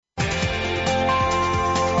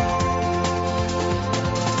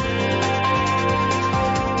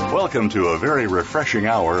Welcome to a very refreshing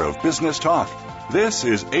hour of business talk. This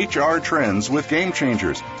is HR Trends with Game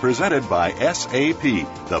Changers, presented by SAP.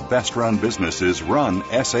 The best-run businesses run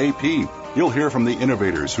SAP. You'll hear from the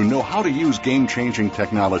innovators who know how to use game-changing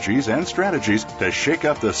technologies and strategies to shake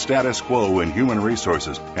up the status quo in human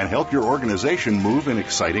resources and help your organization move in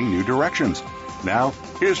exciting new directions. Now,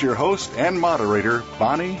 here's your host and moderator,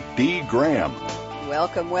 Bonnie D. Graham.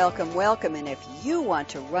 Welcome, welcome, welcome. And if you want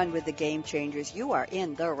to run with the Game Changers, you are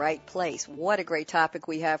in the right place. What a great topic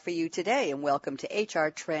we have for you today. And welcome to HR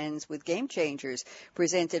Trends with Game Changers,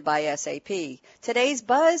 presented by SAP. Today's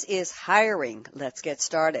buzz is hiring. Let's get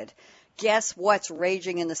started. Guess what's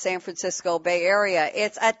raging in the San Francisco Bay Area?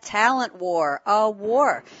 It's a talent war, a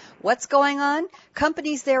war. What's going on?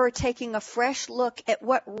 Companies there are taking a fresh look at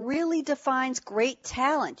what really defines great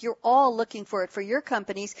talent. You're all looking for it for your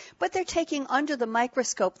companies, but they're taking under the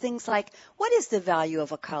microscope things like, what is the value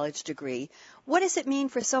of a college degree? What does it mean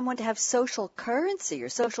for someone to have social currency or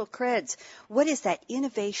social creds? What is that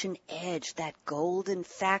innovation edge, that golden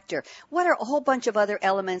factor? What are a whole bunch of other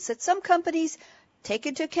elements that some companies take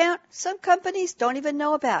into account, some companies don't even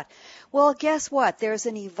know about? Well, guess what? There's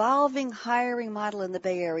an evolving hiring model in the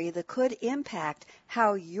Bay Area that could impact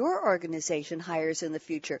how your organization hires in the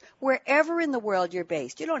future, wherever in the world you're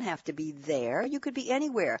based. You don't have to be there. You could be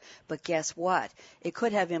anywhere. But guess what? It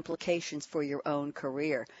could have implications for your own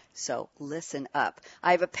career. So listen up.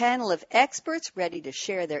 I have a panel of experts ready to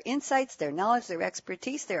share their insights, their knowledge, their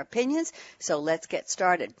expertise, their opinions. So let's get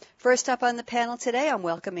started. First up on the panel today, I'm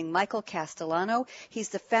welcoming Michael Castellano. He's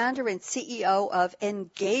the founder and CEO of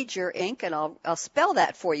Engager, Inc., and I'll spell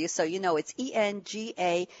that for you so you know it's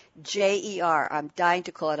Engager. I'm dying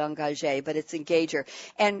to call it Engagé, but it's Engager.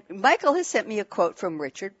 And Michael has sent me a quote from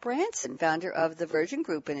Richard Branson, founder of the Virgin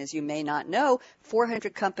Group, and as you may not know,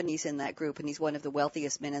 400 companies in that group, and he's one of the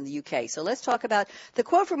wealthiest men in the UK. So let's talk about the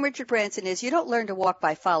quote from Richard Branson is, you don't learn to walk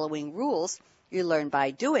by following rules, you learn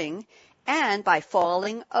by doing and by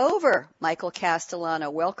falling over. Michael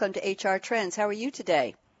Castellano, welcome to HR Trends. How are you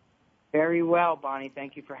today? Very well, Bonnie.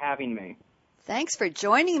 Thank you for having me. Thanks for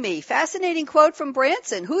joining me. Fascinating quote from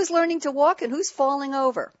Branson. Who's learning to walk and who's falling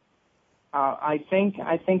over? I think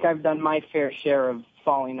I've done my fair share of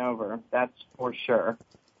falling over. That's for sure.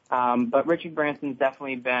 But Richard Branson's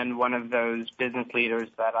definitely been one of those business leaders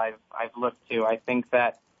that I've looked to. I think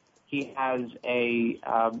that he has a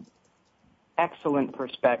excellent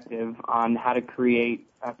perspective on how to create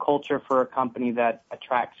a culture for a company that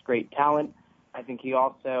attracts great talent. I think he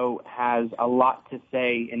also has a lot to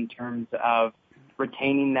say in terms of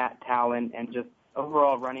retaining that talent and just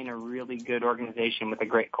overall running a really good organization with a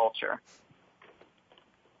great culture.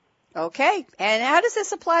 Okay. And how does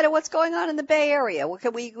this apply to what's going on in the Bay Area? Well,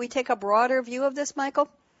 can we take a broader view of this, Michael?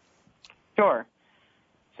 Sure.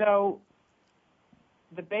 So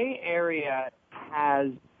the Bay Area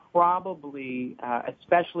has probably,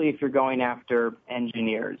 especially if you're going after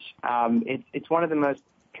engineers, it's one of the most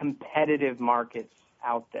competitive markets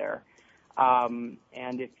out there. And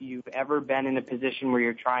if you've ever been in a position where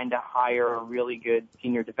you're trying to hire a really good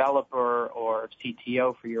senior developer or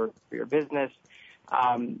CTO for your business,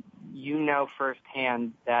 you know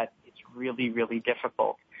firsthand that it's really, really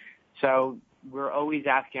difficult. So we're always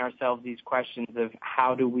asking ourselves these questions of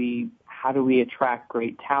how do we attract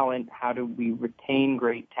great talent? How do we retain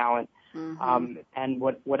great talent? Mm-hmm. And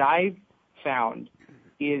what I've found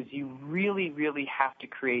is you really, really have to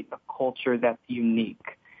create a culture that's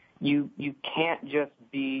unique. You can't just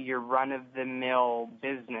be your run-of-the-mill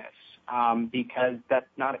business because that's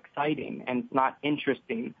not exciting and it's not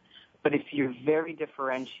interesting. But if you're very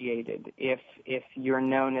differentiated, if you're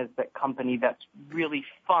known as that company that's really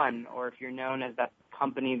fun, or if you're known as that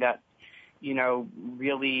company that's,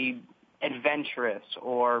 really adventurous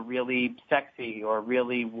or really sexy or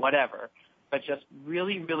really whatever, but just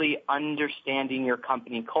really, really understanding your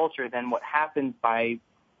company culture, then what happens by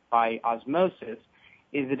osmosis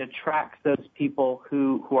is it attracts those people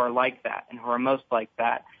who are like that and who are most like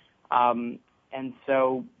that. And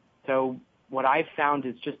so what I've found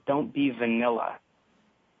is just don't be vanilla.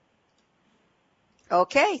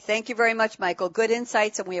 Okay. Thank you very much, Michael. Good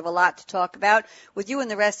insights, and we have a lot to talk about with you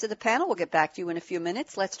and the rest of the panel. We'll get back to you in a few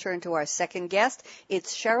minutes. Let's turn to our second guest.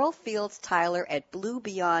 It's Cheryl Fields Tyler at Blue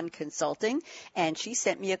Beyond Consulting, and she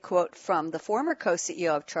sent me a quote from the former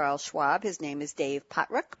co-CEO of Charles Schwab. His name is Dave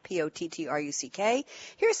Pottruck, Pottruck.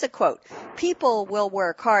 Here's the quote. People will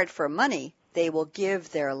work hard for money. They will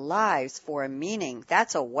give their lives for meaning.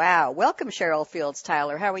 That's a wow. Welcome, Cheryl Fields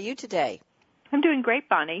Tyler. How are you today? I'm doing great,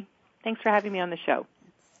 Bonnie. Thanks for having me on the show.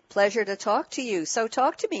 Pleasure to talk to you. So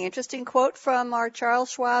talk to me. Interesting quote from our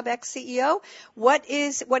Charles Schwab, ex-CEO. What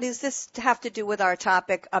is this have to do with our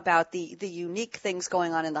topic about the unique things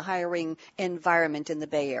going on in the hiring environment in the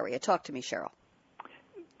Bay Area? Talk to me, Cheryl.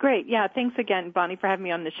 Great. Yeah, thanks again, Bonnie, for having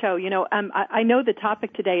me on the show. I know the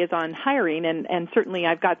topic today is on hiring, and certainly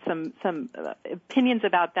I've got some opinions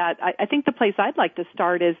about that. I think the place I'd like to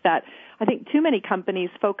start is that I think too many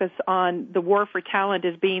companies focus on the war for talent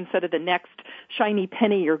as being sort of the next shiny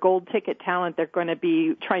penny or gold ticket talent they're going to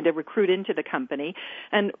be trying to recruit into the company.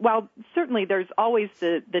 And while certainly there's always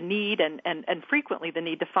the need and frequently the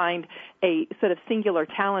need to find a sort of singular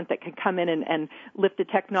talent that can come in and lift a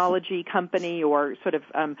technology company or sort of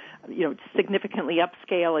significantly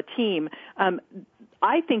upscale a team,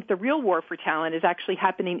 I think the real war for talent is actually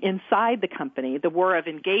happening inside the company, the war of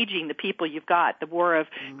engaging the people you've got, the war of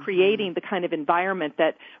creating the kind of environment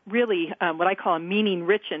that really, what I call a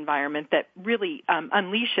meaning-rich environment that really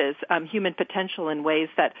unleashes human potential in ways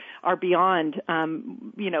that are beyond,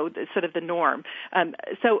 sort of the norm.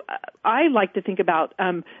 So I like to think about,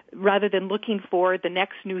 rather than looking for the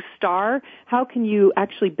next new star, how can you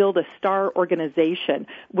actually build a star organization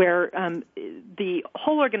where the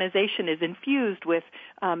whole organization is infused with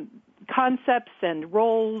concepts and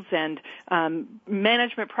roles and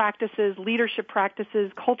management practices, leadership practices,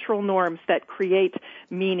 cultural norms that create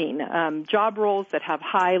meaning, job roles that have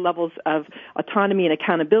high levels of autonomy and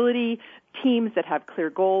accountability, teams that have clear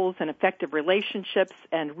goals and effective relationships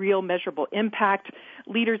and real measurable impact,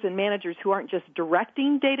 leaders and managers who aren't just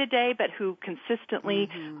directing day to day, but who consistently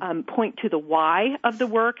point to the why of the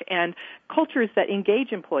work, and cultures that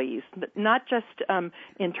engage employees, not just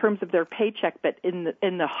in terms of their paycheck, but in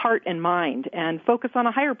the heart and mind, and focus on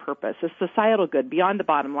a higher purpose, a societal good beyond the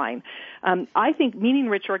bottom line. I think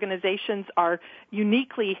meaning-rich organizations are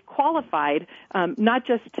uniquely qualified, not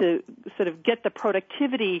just to sort of get the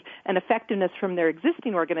productivity and effectiveness from their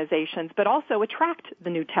existing organizations, but also attract the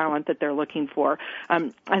new talent that they're looking for.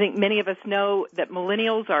 I think many of us know that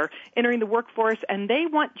millennials are entering the workforce, and they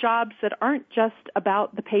want jobs that aren't just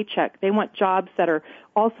about the paycheck. They want jobs that are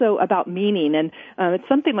also about meaning, and it's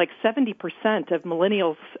something like 70% of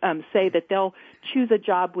millennials say that they'll choose a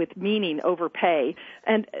job with meaning over pay.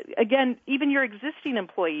 And again, even your existing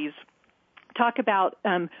employees talk about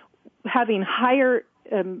having higher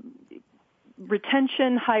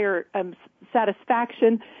retention, higher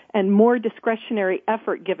satisfaction, and more discretionary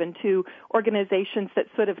effort given to organizations that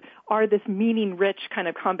sort of are this meaning-rich kind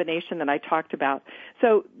of combination that I talked about.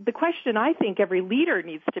 So the question I think every leader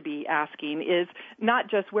needs to be asking is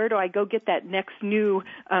not just where do I go get that next new,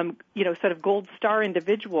 sort of gold star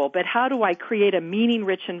individual, but how do I create a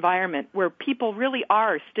meaning-rich environment where people really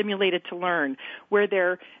are stimulated to learn, where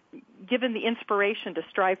they're given the inspiration to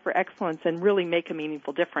strive for excellence and really make a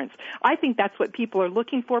meaningful difference. I think that's what people are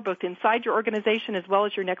looking for, both inside your organization as well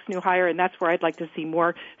as your next new hire, and that's where I'd like to see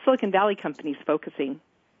more Silicon Valley companies focusing.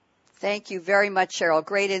 Thank you very much, Cheryl.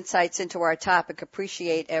 Great insights into our topic.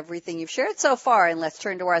 Appreciate everything you've shared so far. And let's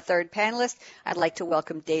turn to our third panelist. I'd like to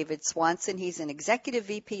welcome David Swanson. He's an Executive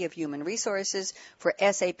VP of Human Resources for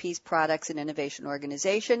SAP's Products and Innovation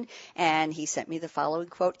Organization. And he sent me the following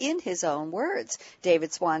quote in his own words.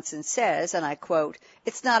 David Swanson says, and I quote,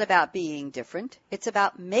 "It's not about being different. It's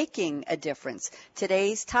about making a difference.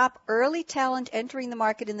 Today's top early talent entering the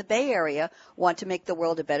market in the Bay Area want to make the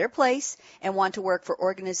world a better place and want to work for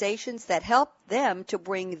organizations that help them to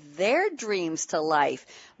bring their dreams to life."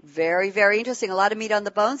 Very, very interesting. A lot of meat on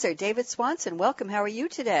the bones there. David Swanson, welcome. How are you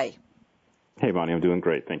today? Hey, Bonnie. I'm doing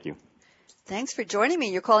great. Thank you. Thanks for joining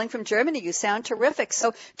me. You're calling from Germany. You sound terrific.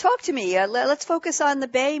 So talk to me. Let's focus on the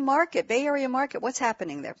Bay Area market. What's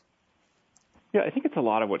happening there? Yeah, I think it's a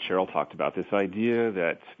lot of what Cheryl talked about, this idea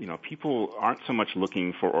that, people aren't so much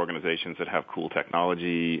looking for organizations that have cool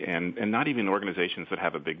technology and not even organizations that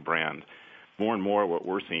have a big brand. More and more what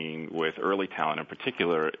we're seeing with early talent in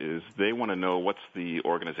particular is they want to know what's the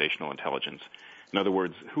organizational intelligence. In other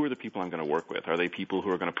words, who are the people I'm going to work with? Are they people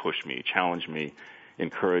who are going to push me, challenge me,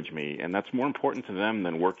 encourage me? And that's more important to them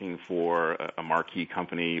than working for a marquee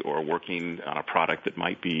company or working on a product that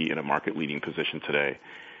might be in a market-leading position today.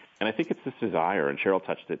 And I think it's this desire, and Cheryl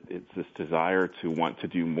touched it, it's this desire to want to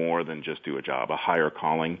do more than just do a job, a higher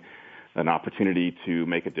calling, an opportunity to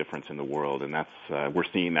make a difference in the world. And that's we're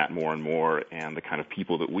seeing that more and more, and the kind of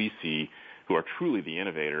people that we see who are truly the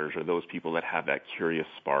innovators are those people that have that curious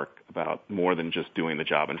spark about more than just doing the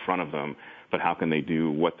job in front of them, but how can they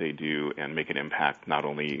do what they do and make an impact not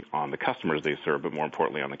only on the customers they serve, but more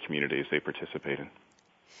importantly on the communities they participate in.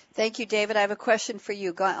 Thank you, David. I have a question for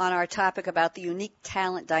you on our topic about the unique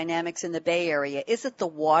talent dynamics in the Bay Area. Is it the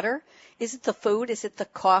water? Is it the food? Is it the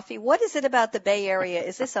coffee? What is it about the Bay Area?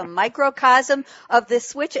 Is this a microcosm of this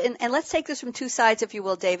switch? And let's take this from two sides, if you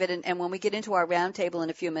will, David. And when we get into our roundtable in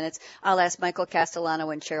a few minutes, I'll ask Michael Castellano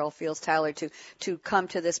and Cheryl Fields-Tyler to come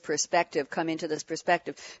into this perspective.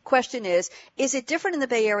 Question is it different in the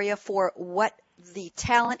Bay Area for what the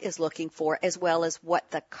talent is looking for as well as what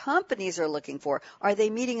the companies are looking for? Are they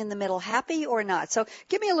meeting in the middle, happy or not? So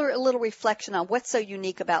give me a little reflection on what's so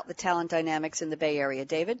unique about the talent dynamics in the Bay Area.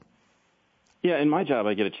 David? Yeah, in my job,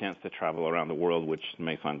 I get a chance to travel around the world, which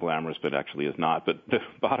may sound glamorous, but actually is not. But the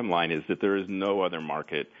bottom line is that there is no other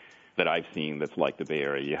market that I've seen that's like the Bay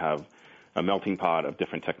Area. You have a melting pot of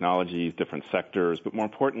different technologies, different sectors, but more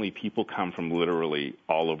importantly, people come from literally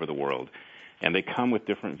all over the world. And they come with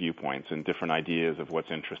different viewpoints and different ideas of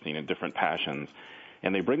what's interesting and different passions.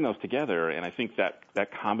 And they bring those together, and I think that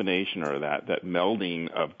combination or that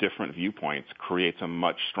melding of different viewpoints creates a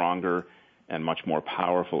much stronger and much more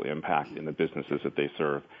powerful impact in the businesses that they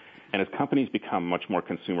serve. And as companies become much more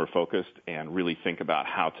consumer-focused and really think about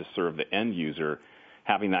how to serve the end user,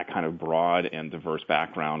 having that kind of broad and diverse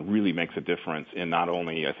background really makes a difference in not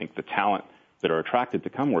only, I think, the talent that are attracted to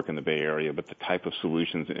come work in the Bay Area, but the type of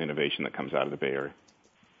solutions and innovation that comes out of the Bay Area.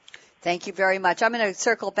 Thank you very much. I'm going to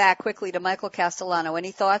circle back quickly to Michael Castellano.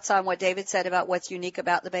 Any thoughts on what David said about what's unique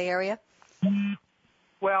about the Bay Area?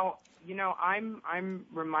 Well, I'm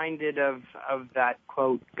reminded of that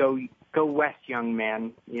quote, "Go west, young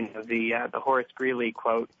man." The Horace Greeley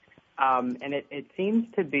quote. And it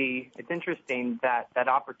seems to be, it's interesting that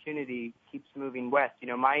opportunity keeps moving west.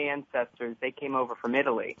 My ancestors, they came over from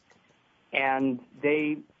Italy. And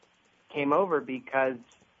they came over because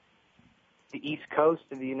the East Coast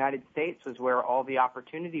of the United States was where all the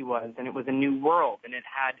opportunity was, and it was a new world, and it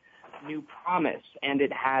had new promise, and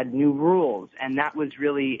it had new rules, and that was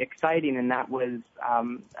really exciting, and that was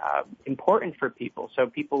important for people. So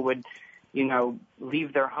people would,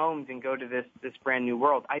 leave their homes and go to this brand new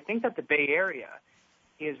world. I think that the Bay Area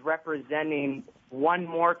is representing one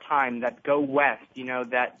more time that go west,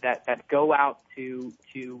 that go out to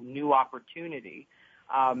new opportunity.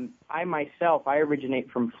 I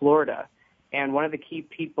originate from Florida, and one of the key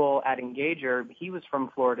people at Engager, he was from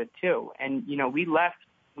Florida too. And we left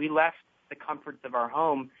the comforts of our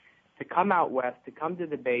home to come out west, to come to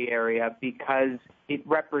the Bay Area, because it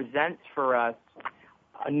represents for us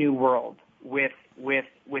a new world with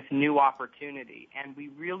new opportunity, and we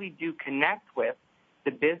really do connect with the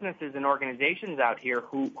businesses and organizations out here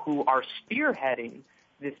who are spearheading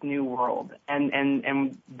this new world.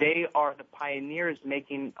 And they are the pioneers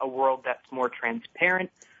making a world that's more transparent,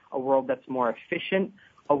 a world that's more efficient,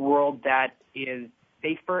 a world that is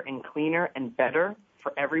safer and cleaner and better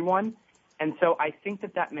for everyone. And so I think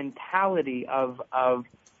that mentality of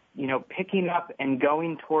picking up and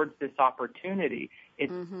going towards this opportunity,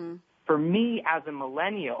 it's, for me as a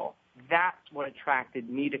millennial, that's what attracted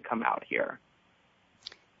me to come out here.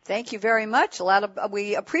 Thank you very much.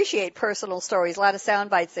 We appreciate personal stories. A lot of sound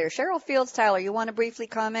bites there. Cheryl Fields-Tyler, you want to briefly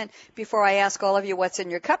comment before I ask all of you what's in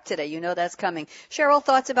your cup today? You know that's coming. Cheryl,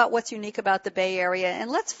 thoughts about what's unique about the Bay Area, and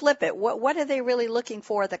let's flip it. What are they really looking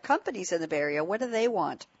for? The companies in the Bay Area, what do they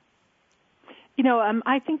want?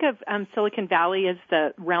 I think of Silicon Valley as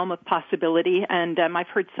the realm of possibility, and I've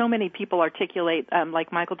heard so many people articulate,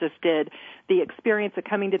 like Michael just did, the experience of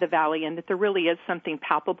coming to the Valley, and that there really is something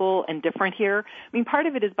palpable and different here. I mean, part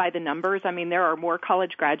of it is by the numbers. I mean, there are more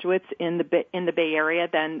college graduates in the Bay Area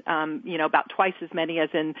than about twice as many as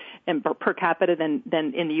in per capita than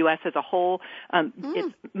in the U.S. as a whole.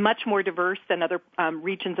 It's much more diverse than other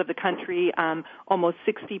regions of the country. Almost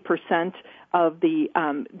 60% of the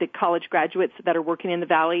college graduates that are working in the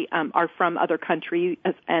Valley are from other countries,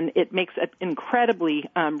 and it makes an incredibly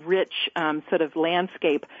rich sort of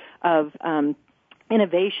landscape of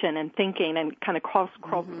innovation and thinking and kind of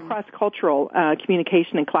cross-cultural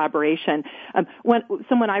communication and collaboration.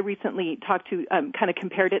 Someone I recently talked to kind of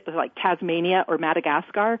compared it to like Tasmania or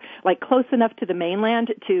Madagascar, like close enough to the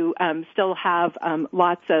mainland to still have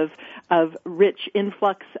lots of rich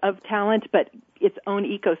influx of talent, but its own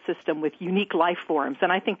ecosystem with unique life forms,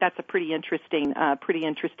 and I think that's a pretty interesting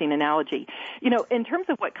analogy. In terms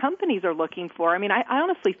of what companies are looking for, I mean, I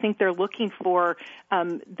honestly think they're looking for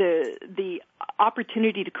the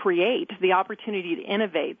opportunity to create, the opportunity to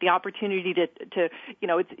innovate, the opportunity to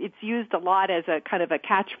it's used a lot as a kind of a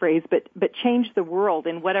catchphrase, but change the world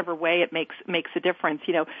in whatever way it makes a difference.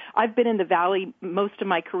 I've been in the Valley most of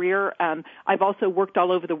my career. I've also worked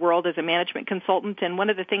all over the world as a management consultant, and one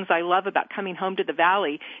of the things I love about coming home to the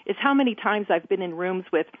Valley is how many times I've been in rooms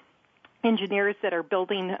with engineers that are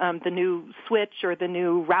building the new switch or the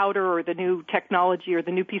new router or the new technology or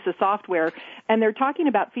the new piece of software, and they're talking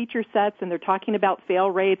about feature sets and they're talking about fail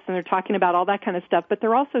rates and they're talking about all that kind of stuff, but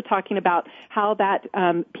they're also talking about how that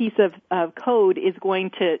piece of code is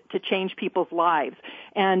going to change people's lives.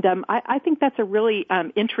 And I think that's a really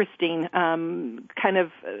interesting kind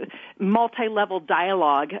of multi-level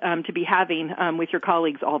dialogue to be having with your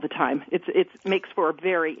colleagues all the time. It makes for a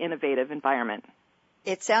very innovative environment.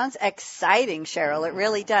 It sounds exciting, Cheryl. It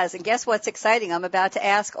really does. And guess what's exciting? I'm about to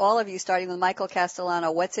ask all of you, starting with Michael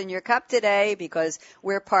Castellano, what's in your cup today? Because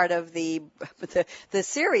we're part of the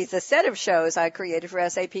series, the set of shows I created for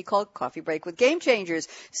SAP called Coffee Break with Game Changers.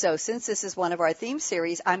 So since this is one of our theme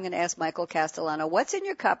series, I'm going to ask Michael Castellano, what's in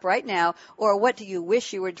your cup right now, or what do you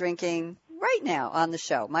wish you were drinking right now on the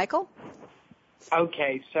show? Michael?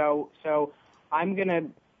 Okay, so I'm going to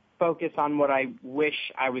focus on what I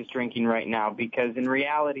wish I was drinking right now, because in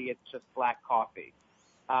reality it's just black coffee.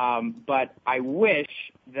 But I wish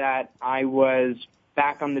that I was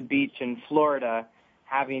back on the beach in Florida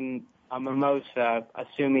having a mimosa,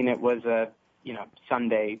 assuming it was a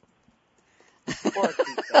Sunday or a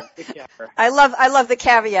Tuesday, whichever. I love the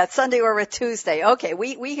caveat, Sunday or a Tuesday. Okay,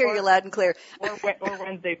 we hear you loud and clear. Or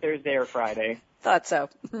Wednesday, Thursday, or Friday. Thought so.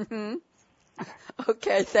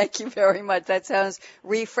 Okay, thank you very much. That sounds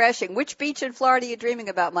refreshing. Which beach in Florida are you dreaming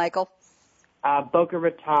about, Michael? Boca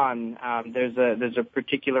Raton. There's a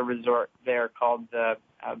particular resort there called the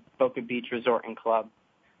Boca Beach Resort and Club.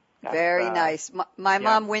 Very nice. My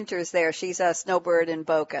mom winters there. She's a snowbird in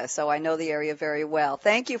Boca, so I know the area very well.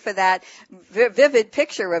 Thank you for that vivid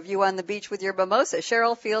picture of you on the beach with your mimosa.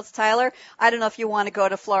 Cheryl Fields Tyler, I don't know if you want to go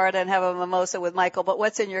to Florida and have a mimosa with Michael, but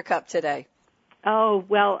what's in your cup today? Oh,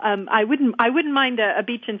 well, I wouldn't mind a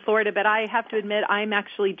beach in Florida, but I have to admit I'm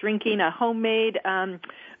actually drinking a homemade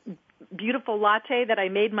beautiful latte that I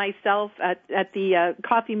made myself at the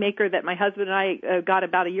coffee maker that my husband and I got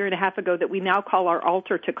about a year and a half ago that we now call our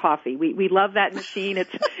altar to coffee. We love that machine.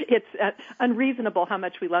 It's unreasonable how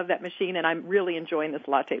much we love that machine, and I'm really enjoying this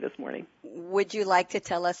latte this morning. Would you like to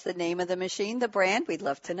tell us the name of the machine, the brand? We'd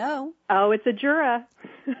love to know. Oh, it's a Jura.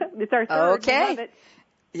 It's our third. Okay. We love it.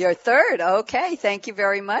 Your third. Okay. Thank you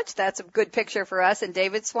very much. That's a good picture for us. And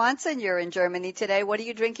David Swanson, you're in Germany today. What are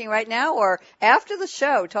you drinking right now, or after the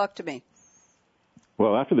show? Talk to me.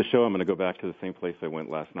 Well, after the show, I'm going to go back to the same place I went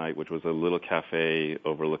last night, which was a little cafe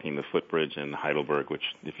overlooking the footbridge in Heidelberg, which,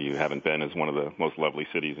 if you haven't been, is one of the most lovely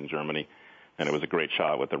cities in Germany. And it was a great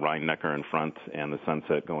shot with the Rhine-Neckar in front and the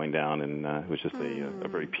sunset going down, and it was just a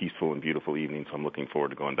very peaceful and beautiful evening, so I'm looking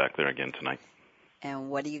forward to going back there again tonight. And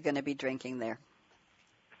what are you going to be drinking there?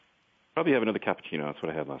 Probably have another cappuccino. That's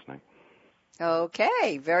what I had last night.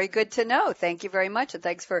 Okay, very good to know. Thank you very much, and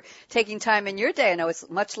thanks for taking time in your day. I know it's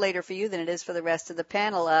much later for you than it is for the rest of the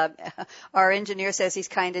panel. Our engineer says he's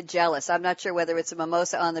kind of jealous. I'm not sure whether it's a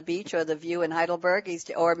mimosa on the beach or the view in Heidelberg,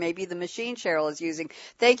 or maybe the machine Cheryl is using.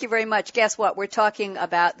 Thank you very much. Guess what? We're talking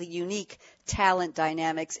about the unique talent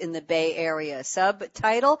dynamics in the Bay Area.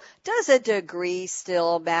 Subtitle, Does a Degree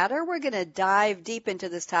Still Matter? We're going to dive deep into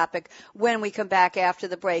this topic when we come back after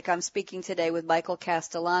the break. I'm speaking today with Michael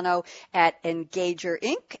Castellano at Engager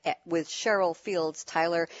Inc., with Cheryl Fields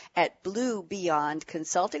Tyler at Blue Beyond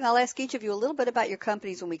Consulting. I'll ask each of you a little bit about your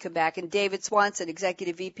companies when we come back. And David Swanson,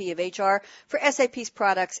 Executive VP of HR for SAP's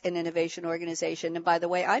Products and Innovation Organization. And by the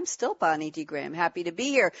way, I'm still Bonnie D. Graham. Happy to be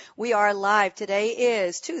here. We are live. Today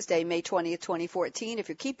is Tuesday, May 20th, 2014. If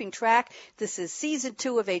you're keeping track, this is Season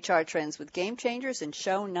 2 of HR Trends with Game Changers and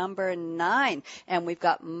show number 9. And we've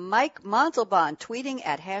got Mike Montalban tweeting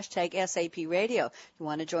at hashtag SAP Radio. You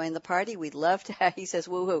want to join the party? We'd love to have, he says,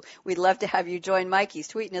 woohoo, we'd love to have you join Mike. He's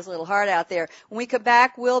tweeting his little heart out there. When we come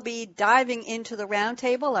back, we'll be diving into the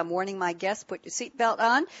roundtable. I'm warning my guests, put your seatbelt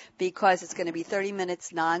on, because it's going to be 30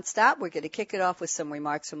 minutes nonstop. We're going to kick it off with some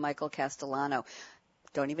remarks from Michael Castellano.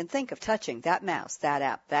 Don't even think of touching that mouse, that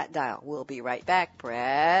app, that dial. We'll be right back.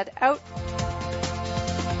 Brad out.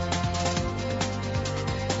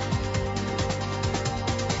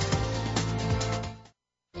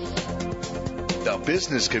 The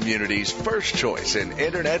business community's first choice in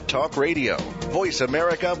Internet Talk Radio. Voice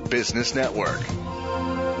America Business Network.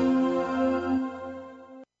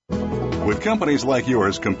 With companies like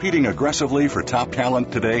yours competing aggressively for top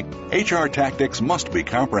talent today, HR tactics must be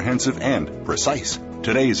comprehensive and precise.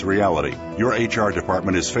 Today's reality. Your HR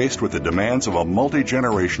department is faced with the demands of a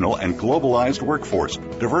multi-generational and globalized workforce,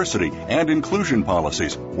 diversity and inclusion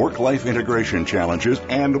policies, work-life integration challenges,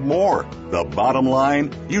 and more. The bottom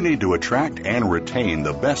line, you need to attract and retain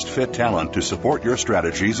the best fit talent to support your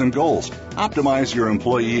strategies and goals, optimize your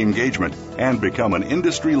employee engagement, and become an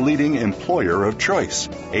industry-leading employer of choice.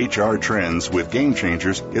 HR Trends with Game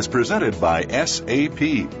Changers is presented by SAP.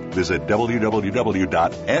 Visit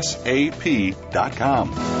www.sap.com.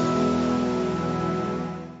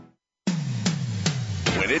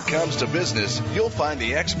 When it comes to business, you'll find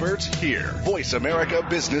the experts here. Voice America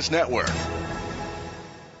Business Network.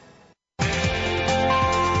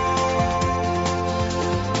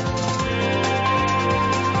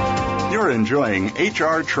 You're enjoying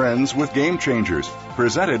HR Trends with Game Changers,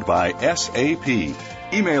 presented by SAP.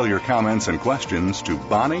 Email your comments and questions to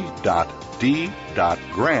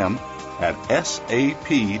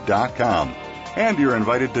bonnie.d.graham@sap.com. And you're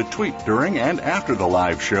invited to tweet during and after the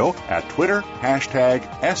live show at Twitter, #SAPRADIO.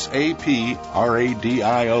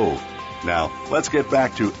 Now, let's get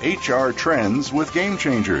back to HR Trends with Game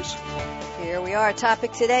Changers. Here we are.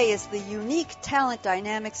 Topic today is the unique talent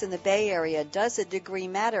dynamics in the Bay Area. Does a degree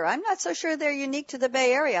matter? I'm not so sure they're unique to the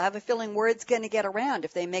Bay Area. I have a feeling word's going to get around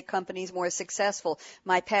if they make companies more successful.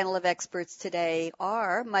 My panel of experts today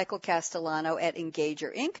are Michael Castellano at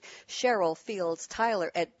Engager Inc., Cheryl Fields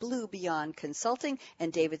Tyler at Blue Beyond Consulting,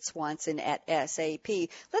 and David Swanson at SAP.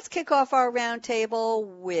 Let's kick off our roundtable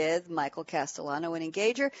with Michael Castellano and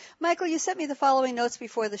Engager. Michael, you sent me the following notes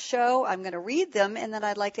before the show. I'm going to read them, and then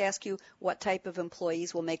I'd like to ask you what type of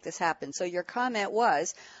employees will make this happen. So your comment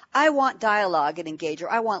was, I want dialogue at Engager.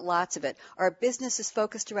 I want lots of it. Our business is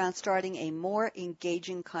focused around starting a more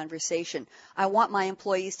engaging conversation. I want my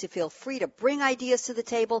employees to feel free to bring ideas to the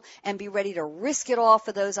table and be ready to risk it all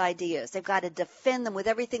for those ideas. They've got to defend them with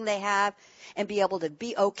everything they have and be able to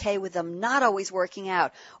be okay with them not always working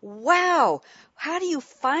out. Wow! How do you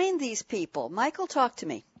find these people? Michael, talk to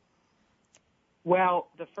me. Well,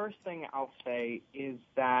 the first thing I'll say is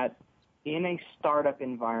that in a startup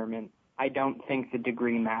environment, I don't think the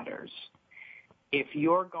degree matters. If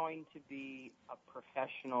you're going to be a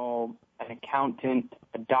professional, an accountant,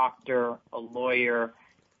 a doctor, a lawyer,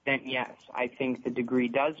 then yes, I think the degree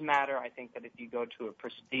does matter. I think that if you go to a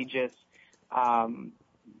prestigious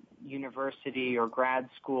university or grad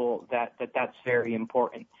school, that's very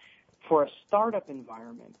important. For a startup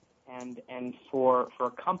environment and for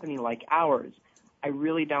a company like ours, I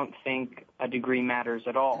really don't think a degree matters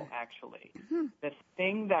at all, actually. Mm-hmm. The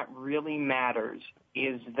thing that really matters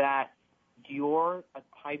is that you're a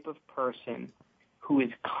type of person who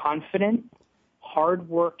is confident,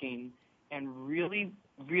 hardworking, and really,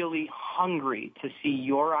 really hungry to see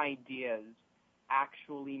your ideas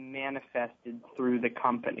actually manifested through the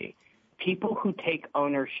company. People who take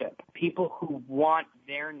ownership, people who want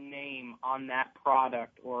their name on that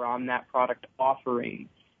product or on that product offering,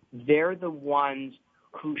 they're the ones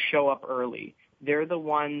who show up early. They're the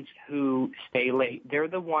ones who stay late. They're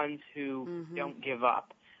the ones who don't give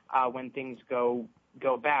up when things go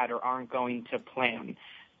bad or aren't going to plan.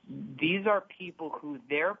 These are people who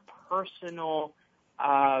their personal,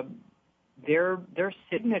 their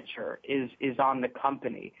signature is on the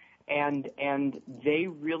company, and they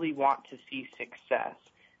really want to see success.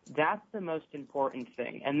 That's the most important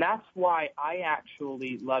thing, and that's why I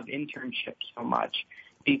actually love internships so much.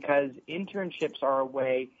 Because internships are a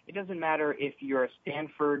way, it doesn't matter if you're a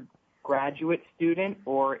Stanford graduate student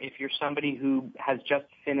or if you're somebody who has just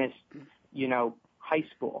finished, high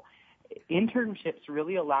school. Internships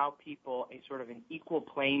really allow people a sort of an equal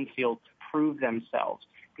playing field to prove themselves.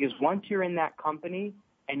 Because once you're in that company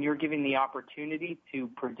and you're given the opportunity to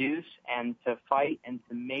produce and to fight and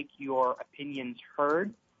to make your opinions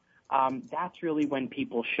heard, that's really when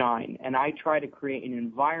people shine. And I try to create an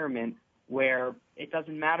environment where it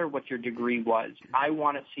doesn't matter what your degree was. I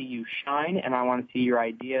want to see you shine, and I want to see your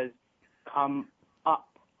ideas come up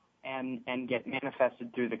and get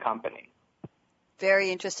manifested through the company.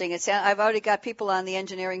 Very interesting. I've already got people on the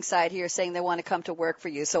engineering side here saying they want to come to work for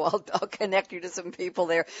you, so I'll connect you to some people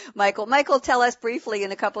there. Michael, tell us briefly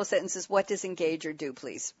in a couple of sentences, what does Engager do,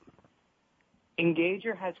 please?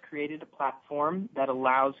 Engager has created a platform that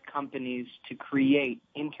allows companies to create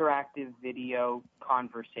interactive video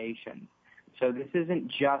conversations. So this isn't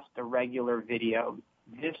just a regular video.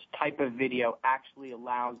 This type of video actually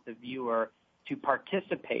allows the viewer to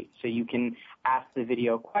participate. So you can ask the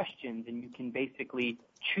video questions and you can basically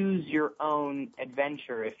choose your own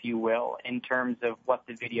adventure, if you will, in terms of what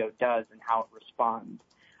the video does and how it responds.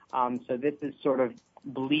 So this is sort of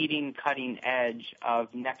bleeding cutting edge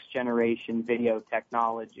of next generation video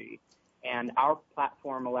technology. And our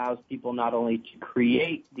platform allows people not only to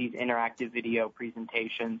create these interactive video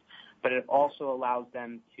presentations, but it also allows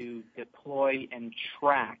them to deploy and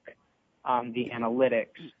track the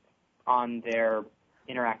analytics on their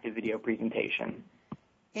interactive video presentation.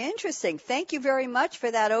 Interesting. Thank you very much for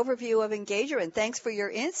that overview of Engager, and thanks for your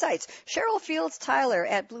insights. Cheryl Fields-Tyler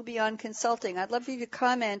at Blue Beyond Consulting, I'd love for you to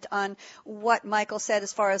comment on what Michael said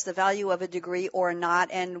as far as the value of a degree or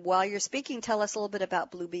not. And while you're speaking, tell us a little bit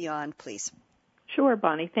about Blue Beyond, please. Sure,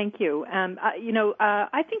 Bonnie. Thank you.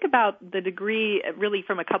 I think about the degree really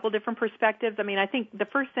from a couple different perspectives. I mean, I think the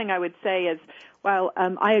first thing I would say is, while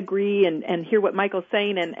I agree and hear what Michael's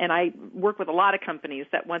saying, and I work with a lot of companies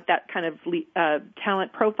that want that kind of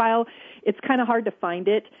talent profile, it's kind of hard to find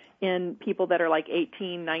it in people that are like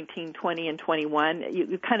 18, 19, 20, and 21.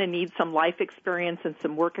 You kind of need some life experience and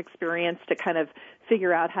some work experience to kind of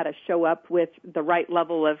figure out how to show up with the right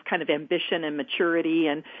level of kind of ambition and maturity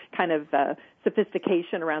and kind of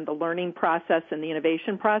sophistication around the learning process and the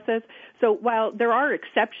innovation process. So while there are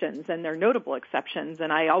exceptions, and they're notable exceptions,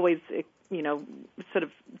 and I always sort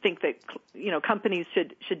of think that, companies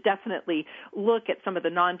should definitely look at some of the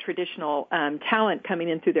non-traditional talent coming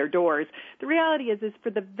in through their doors. The reality is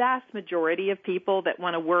for the vast majority of people that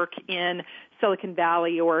want to work in Silicon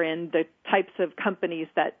Valley or in the types of companies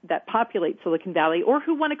that populate Silicon Valley, or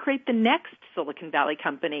who want to create the next Silicon Valley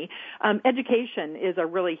company, education is a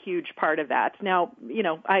really huge part of that. Now,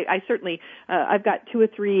 I certainly, I've got 2 or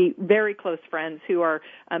 3 very close friends who are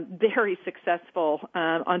very successful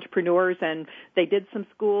entrepreneurs, and they did some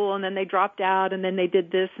school, and then they dropped out, and then they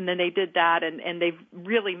did this, and then they did that, and they've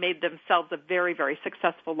really made themselves a very, very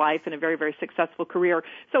successful life and a very, very successful career.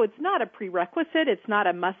 So it's not a prerequisite. It's not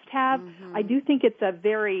a must-have. Mm-hmm. I do think it's a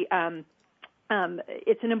very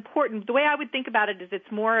it's an important, the way I would think about it is it's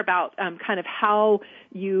more about kind of how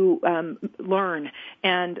you learn.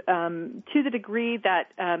 And to the degree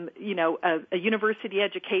that, a university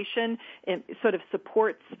education sort of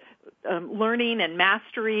supports learning and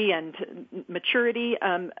mastery and maturity,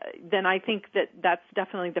 then I think that's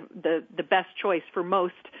definitely the best choice for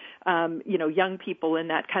most, young people in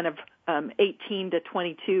that kind of 18 to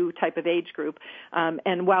 22 type of age group.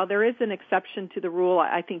 And while there is an exception to the rule,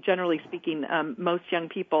 I think generally speaking, most young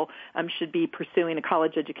people should be pursuing a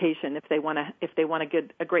college education if they want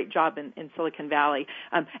a great job in Silicon Valley.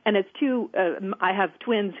 And it's I have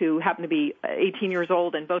twins who happen to be 18 years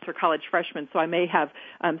old, and both are college freshmen, so I may have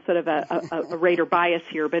sort of a Raider bias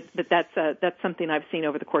here, but that's something I've seen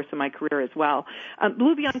over the course of my career as well.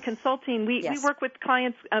 Blue Beyond Consulting, we work with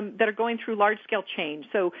clients that are going through large-scale change.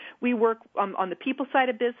 So we work on the people side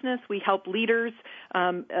of business. We help leaders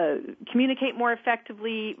communicate more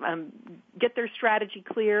effectively, get their strategy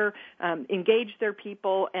clear, engage their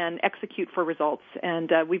people, and execute for results.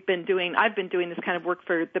 And I've been doing this kind of work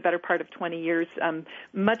for the better part of 20 years,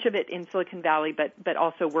 much of it in Silicon Valley, but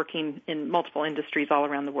also working in multiple industries all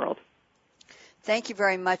around the world. Thank you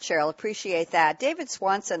very much, Cheryl. Appreciate that. David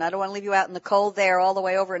Swanson, I don't want to leave you out in the cold there all the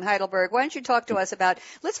way over in Heidelberg. Why don't you talk to us about,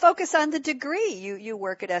 let's focus on the degree. You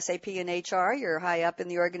work at SAP in HR. You're high up in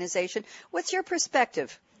the organization. What's your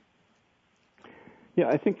perspective? Yeah,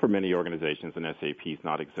 I think for many organizations, and SAP is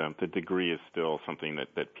not exempt, the degree is still something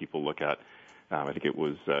that people look at. I think it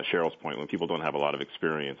was Cheryl's point, when people don't have a lot of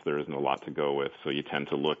experience, there isn't a lot to go with, so you tend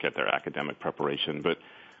to look at their academic preparation. But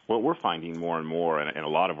what we're finding more and more, and a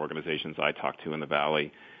lot of organizations I talk to in the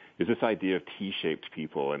Valley, is this idea of T-shaped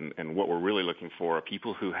people. And what we're really looking for are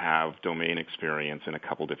people who have domain experience in a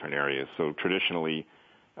couple different areas. So traditionally,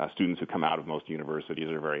 students who come out of most universities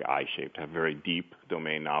are very I-shaped, have very deep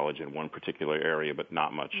domain knowledge in one particular area, but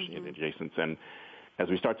not much in adjacent. And as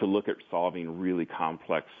we start to look at solving really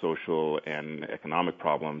complex social and economic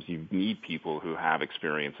problems, you need people who have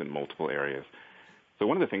experience in multiple areas. So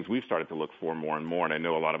one of the things we've started to look for more and more, and I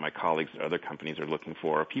know a lot of my colleagues at other companies are looking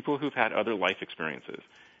for, are people who've had other life experiences.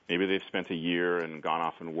 Maybe they've spent a year and gone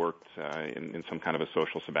off and worked in some kind of a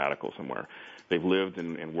social sabbatical somewhere. They've lived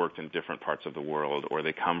and worked in different parts of the world, or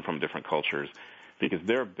they come from different cultures, because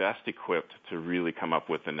they're best equipped to really come up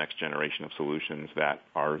with the next generation of solutions that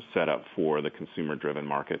are set up for the consumer-driven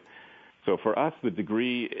market. So for us, the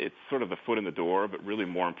degree, it's sort of the foot in the door, but really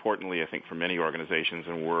more importantly, I think for many organizations,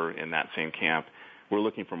 and we're in that same camp, we're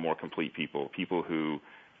looking for more complete people who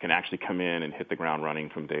can actually come in and hit the ground running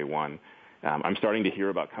from day one. I'm starting to hear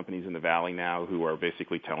about companies in the Valley now who are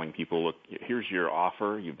basically telling people, look, here's your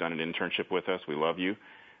offer. You've done an internship with us. We love you.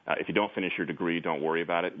 If you don't finish your degree, don't worry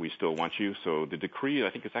about it. We still want you. So the degree, I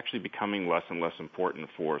think, is actually becoming less and less important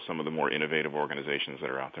for some of the more innovative organizations that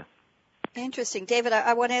are out there. Interesting. David,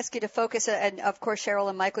 I want to ask you to focus, and of course, Cheryl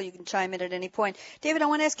and Michael, you can chime in at any point. David, I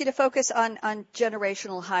want to ask you to focus on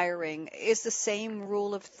generational hiring. Is the same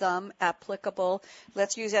rule of thumb applicable?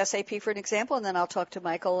 Let's use SAP for an example, and then I'll talk to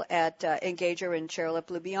Michael at Engager and Cheryl at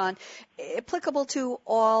Blue Beyond. Applicable to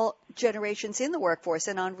all generations in the workforce.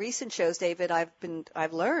 And on recent shows, David,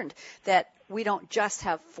 I've learned that we don't just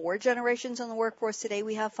have 4 generations in the workforce today,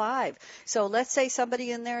 we have 5. So let's say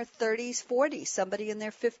somebody in their 30s, 40s, somebody in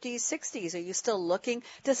their 50s, 60s. Are you still looking?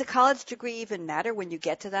 Does a college degree even matter when you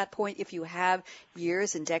get to that point if you have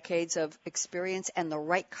years and decades of experience and the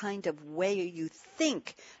right kind of way you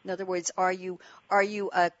think? In other words, are you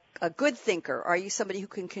a good thinker? Are you somebody who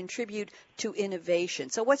can contribute to innovation?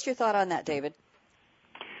 So what's your thought on that, David?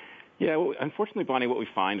 Yeah, well, unfortunately, Bonnie, what we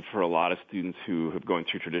find for a lot of students who have gone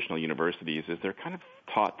through traditional universities is they're kind of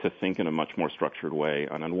taught to think in a much more structured way.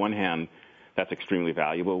 And on one hand, that's extremely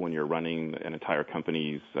valuable when you're running an entire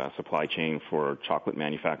company's supply chain for chocolate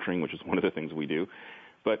manufacturing, which is one of the things we do.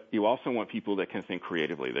 But you also want people that can think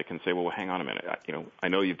creatively. They can say, well, hang on a minute. I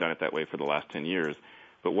know you've done it that way for the last 10 years,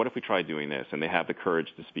 but what if we try doing this? And they have the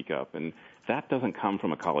courage to speak up. And that doesn't come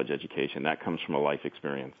from a college education. That comes from a life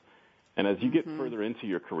experience. And as you get further into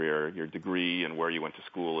your career, your degree and where you went to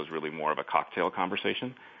school is really more of a cocktail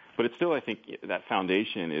conversation. But it's still, I think, that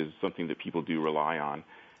foundation is something that people do rely on.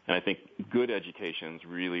 And I think good educations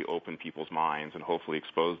really open people's minds and hopefully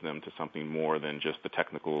expose them to something more than just the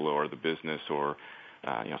technical or the business or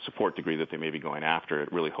support degree that they may be going after.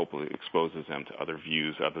 It really hopefully exposes them to other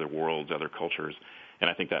views, other worlds, other cultures. And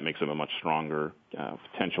I think that makes them a much stronger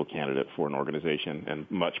potential candidate for an organization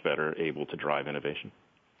and much better able to drive innovation.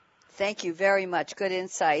 Thank you very much. Good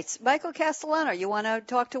insights. Michael Castellano, you want to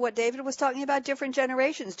talk to what David was talking about, different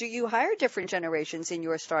generations. Do you hire different generations in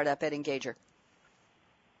your startup at Engager?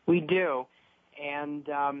 We do. And,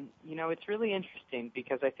 it's really interesting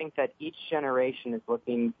because I think that each generation is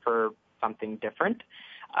looking for something different.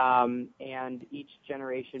 And each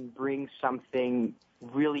generation brings something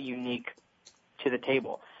really unique to the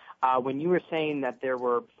table. When you were saying that there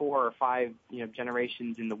were 4 or 5,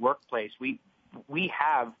 generations in the workplace, we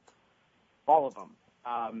have all of them.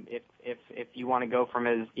 If you want to go from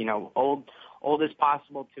as old as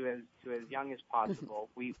possible to as young as possible,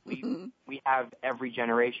 we have every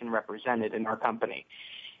generation represented in our company.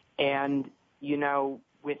 And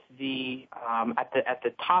with the at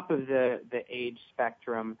the top of the age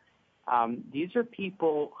spectrum, these are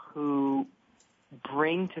people who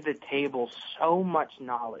bring to the table so much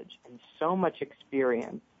knowledge and so much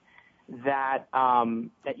experience that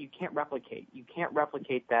you can't replicate. You can't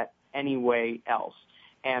replicate that anyway else.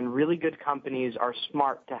 And really good companies are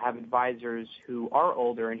smart to have advisors who are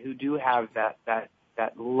older and who do have that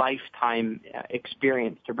lifetime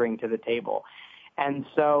experience to bring to the table. And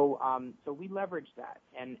so we leverage that.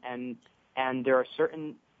 And there are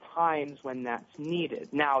certain times when that's needed.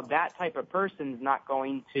 Now, that type of person's not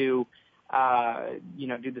going to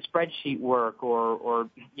do the spreadsheet work or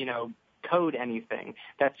code anything.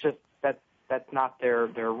 That's not their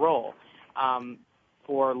role.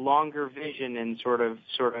 For longer vision and sort of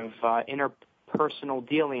interpersonal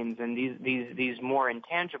dealings and these more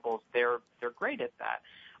intangibles, they're great at that.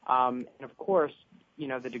 And of course,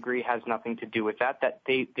 the degree has nothing to do with that. That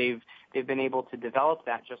they've been able to develop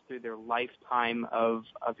that just through their lifetime of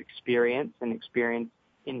experience and experience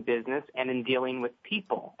in business and in dealing with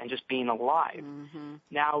people and just being alive. Mm-hmm.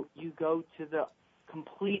 Now you go to the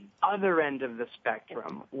complete other end of the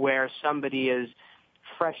spectrum where somebody is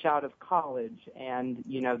fresh out of college and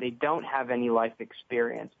they don't have any life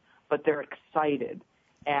experience, but they're excited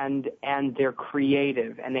and they're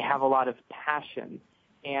creative and they have a lot of passion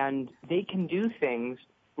and they can do things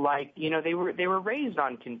like they were raised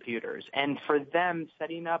on computers, and for them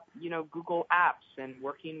setting up Google Apps and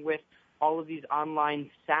working with all of these online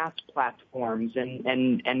SaaS platforms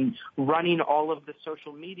and running all of the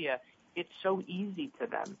social media, it's so easy to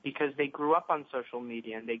them because they grew up on social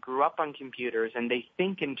media and they grew up on computers and they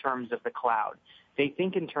think in terms of the cloud. They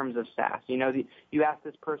think in terms of SaaS. You ask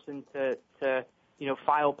this person to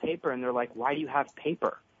file paper and they're like, why do you have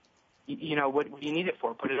paper? What do you need it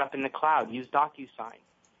for? Put it up in the cloud. Use DocuSign.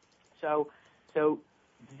 So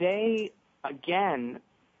they, again,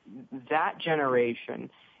 that generation,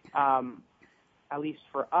 at least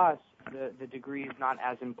for us, the degree is not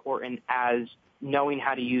as important as knowing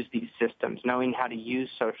how to use these systems, knowing how to use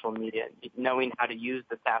social media, knowing how to use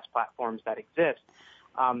the SaaS platforms that exist.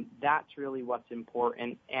 That's really what's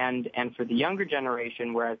important. And for the younger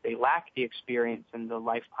generation, whereas they lack the experience and the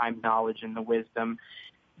lifetime knowledge and the wisdom,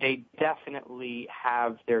 they definitely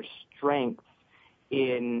have their strengths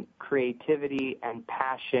in creativity and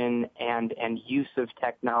passion and use of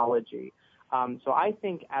technology. So I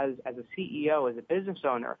think as a CEO, as a business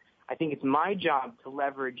owner, I think it's my job to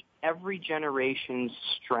leverage every generation's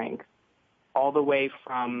strength, all the way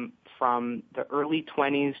from the early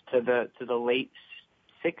 20s to the late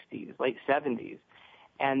 60s, late 70s,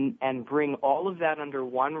 and bring all of that under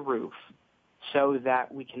one roof so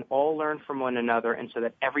that we can all learn from one another and so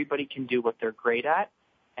that everybody can do what they're great at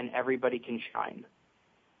and everybody can shine.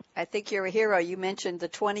 I think you're a hero. You mentioned the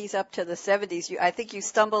 20s up to the 70s. I think you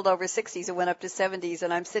stumbled over 60s and went up to 70s,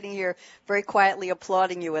 and I'm sitting here very quietly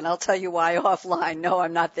applauding you, and I'll tell you why offline. No,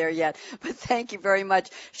 I'm not there yet, but thank you very much.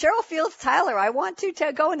 Cheryl Fields Tyler, I want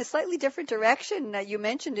to go in a slightly different direction. You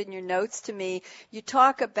mentioned in your notes to me, you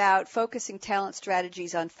talk about focusing talent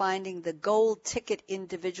strategies on finding the gold ticket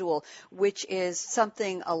individual, which is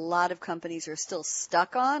something a lot of companies are still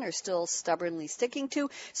stuck on or still stubbornly sticking to.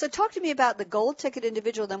 So talk to me about the gold ticket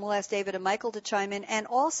individual, then we'll ask David and Michael to chime in. And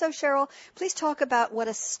also, Cheryl, please talk about what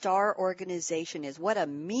a STAR organization is, what a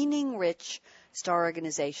meaning-rich STAR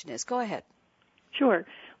organization is. Go ahead. Sure.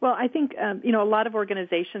 Well, I think, a lot of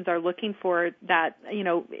organizations are looking for that,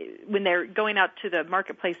 when they're going out to the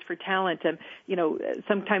marketplace for talent,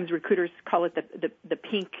 sometimes recruiters call it the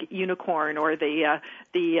pink unicorn or the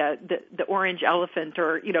orange elephant,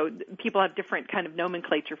 or, people have different kind of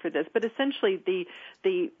nomenclature for this. But essentially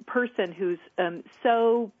the person who's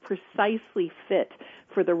so precisely fit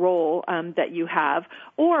for the role that you have,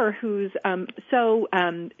 or who's so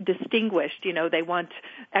distinguished. They want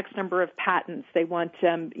X number of patents. They want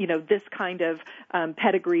this kind of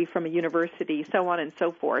pedigree from a university, so on and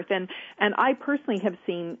so forth. And I personally have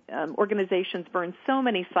seen organizations burn so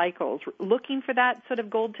many cycles looking for that sort of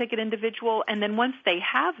gold ticket individual, and then once they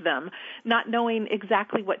have them, not knowing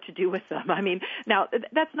exactly what to do with them. I mean, now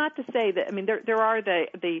that's not to say that. I mean, there are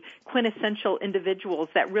the quintessential individuals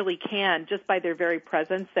that really can, just by their very presence,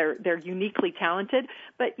 they're uniquely talented.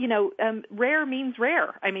 But rare means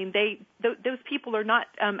rare. I mean, those people are not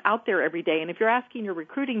out there every day. And if you're asking your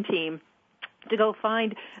recruiting team to go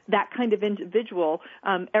find that kind of individual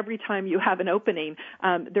every time you have an opening,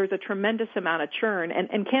 there's a tremendous amount of churn.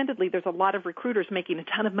 And candidly, there's a lot of recruiters making a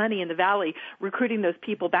ton of money in the Valley recruiting those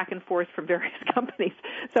people back and forth from various companies.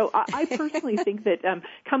 So I personally think that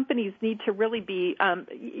companies need to really be,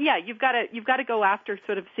 you've got to go after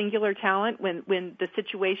sort of singular talent when the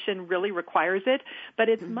situation really requires it. But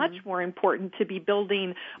it's much more important to be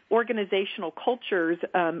building organizational cultures,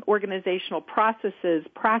 organizational processes,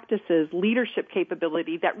 practices, leadership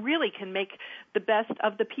capability that really can make the best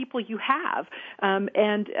of the people you have.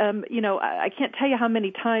 I can't tell you how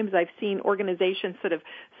many times I've seen organizations sort of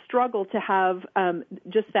struggle to have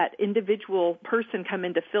just that individual person come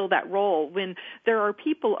in to fill that role when there are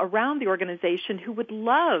people around the organization who would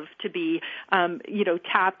love to be,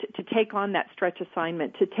 tapped to take on that stretch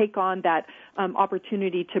assignment, to take on that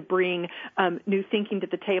opportunity to bring new thinking to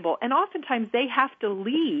the table. And oftentimes they have to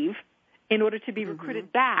leave in order to be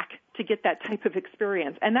recruited back to get that type of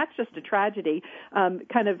experience. And that's just a tragedy,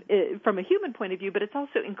 kind of from a human point of view, but it's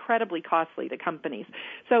also incredibly costly to companies.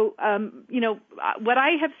 So, what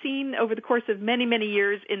I have seen over the course of many, many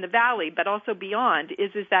years in the Valley, but also beyond,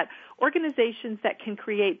 is that organizations that can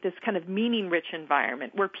create this kind of meaning-rich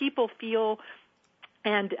environment where people feel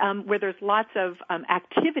and where there's lots of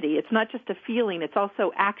activity. It's not just a feeling. It's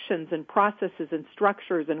also actions and processes and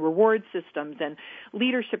structures and reward systems and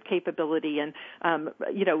leadership capability and,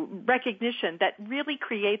 recognition that really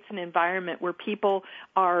creates an environment where people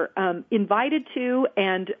are invited to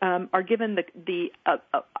and are given the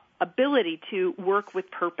ability to work with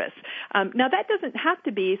purpose. Now, that doesn't have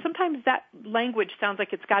to be. Sometimes that language sounds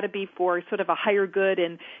like it's got to be for sort of a higher good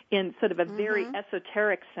in sort of a very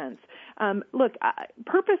esoteric sense. Look,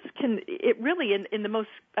 purpose it really, in the most,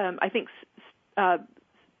 I think,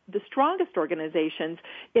 the strongest organizations,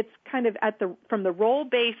 it's kind of from the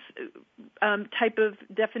role-based type of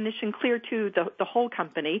definition clear to the whole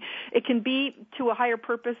company. It can be to a higher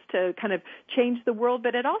purpose to kind of change the world,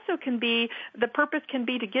 but it also can be, the purpose can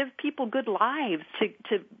be to give people good lives,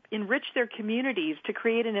 to enrich their communities, to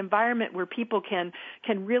create an environment where people can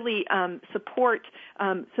really support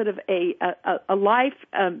sort of a life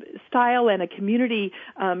style and a community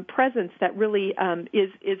presence that really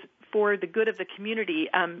is for the good of the community,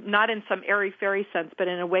 not in some airy-fairy sense, but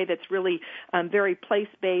in a way that's really very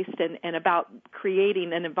place-based and about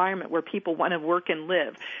creating an environment where people want to work and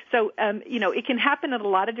live. So, it can happen at a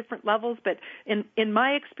lot of different levels, but in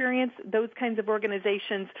my experience, those kinds of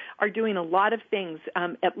organizations are doing a lot of things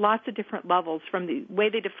at lots of different levels, from the way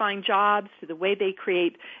they define jobs to the way they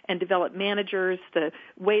create and develop managers, the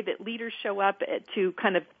way that leaders show up to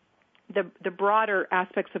kind of the broader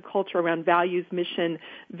aspects of culture around values, mission,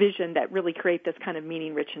 vision that really create this kind of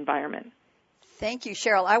meaning-rich environment. Thank you,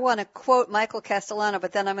 Cheryl. I want to quote Michael Castellano,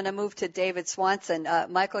 but then I'm going to move to David Swanson.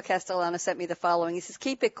 Michael Castellano sent me the following. He says,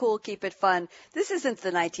 keep it cool, keep it fun. This isn't the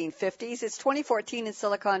 1950s. It's 2014 in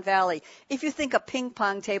Silicon Valley. If you think a ping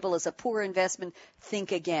pong table is a poor investment,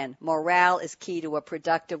 think again. Morale is key to a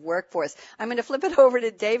productive workforce. I'm going to flip it over to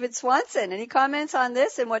David Swanson. Any comments on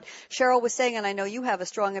this and what Cheryl was saying? And I know you have a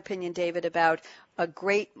strong opinion, David, about a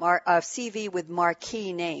great CV with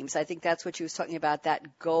marquee names. I think that's what you was talking about,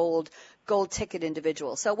 that gold ticket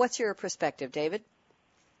individual. So what's your perspective, David?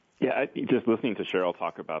 Yeah, just listening to Cheryl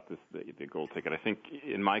talk about this, the gold ticket, I think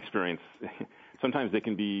in my experience, sometimes they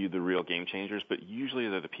can be the real game changers, but usually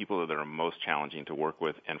they're the people that are most challenging to work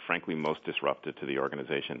with and, frankly, most disruptive to the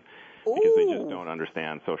organization because they just don't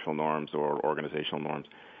understand social norms or organizational norms.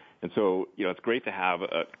 And so, it's great to have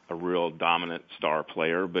a real dominant star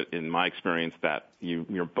player, but in my experience, that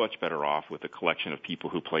you're much better off with a collection of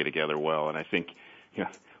people who play together well. And I think,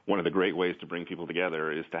 one of the great ways to bring people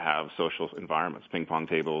together is to have social environments, ping pong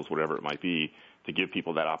tables, whatever it might be, to give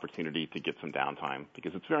people that opportunity to get some downtime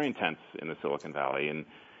because it's very intense in the Silicon Valley, and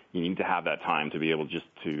you need to have that time to be able just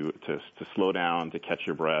to slow down, to catch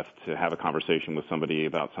your breath, to have a conversation with somebody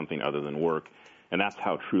about something other than work. And that's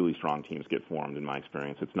how truly strong teams get formed, in my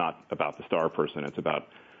experience. It's not about the star person. It's about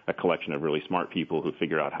a collection of really smart people who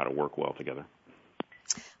figure out how to work well together.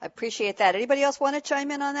 I appreciate that. Anybody else want to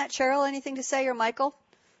chime in on that? Cheryl, anything to say, or Michael?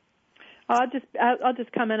 I'll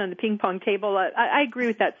just comment on the ping pong table. I agree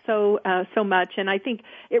with that so much, and I think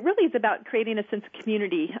it really is about creating a sense of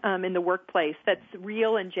community in the workplace that's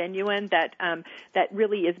real and genuine. That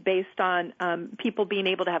really is based on people being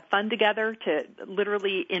able to have fun together, to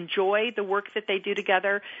literally enjoy the work that they do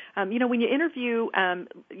together. When you interview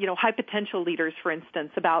high potential leaders, for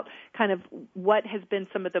instance, about kind of what has been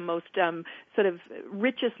some of the most sort of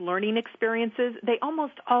richest learning experiences, they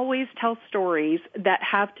almost always tell stories that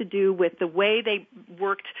have to do with the way they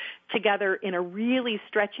worked together in a really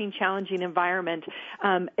stretching, challenging environment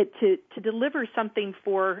to deliver something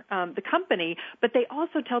for the company. But they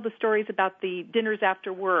also tell the stories about the dinners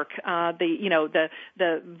after work, the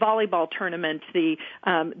volleyball tournament, the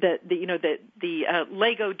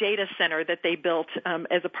Lego data center that they built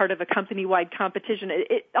as a part of a company-wide competition.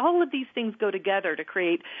 All of these things go together to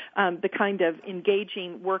create the kind of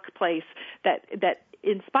engaging workplace that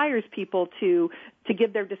inspires people to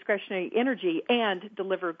give their discretionary energy and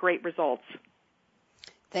deliver great results.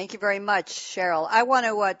 Thank you very much, Cheryl. I want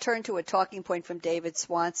to turn to a talking point from David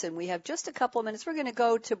Swanson. We have just a couple of minutes. We're going to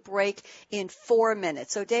go to break in 4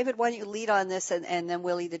 minutes. So, David, why don't you lead on this, and then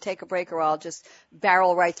we'll either take a break or I'll just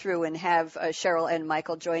barrel right through and have Cheryl and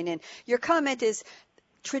Michael join in. Your comment is,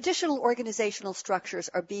 traditional organizational structures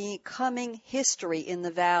are becoming history in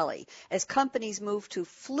the Valley as companies move to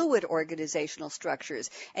fluid organizational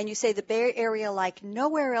structures. And you say the Bay Area, like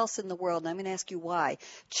nowhere else in the world, and I'm going to ask you why,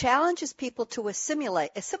 challenges people to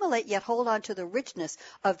assimilate yet hold on to the richness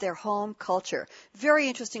of their home culture. Very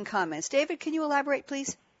interesting comments. David, can you elaborate,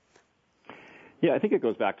 please? Yeah, I think it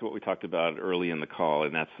goes back to what we talked about early in the call,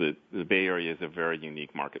 and that's that the Bay Area is a very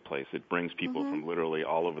unique marketplace. It brings people from literally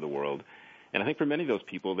all over the world. And I think for many of those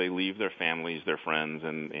people, they leave their families, their friends,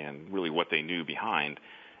 and really what they knew behind,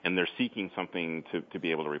 and they're seeking something to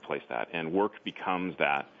be able to replace that. And work becomes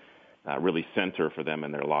that really center for them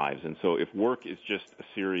in their lives. And so if work is just a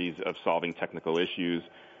series of solving technical issues,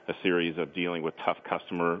 a series of dealing with tough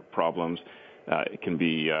customer problems, it can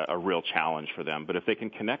be a real challenge for them. But if they can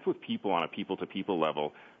connect with people on a people-to-people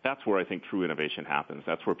level, that's where I think true innovation happens.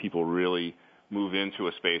 That's where people really move into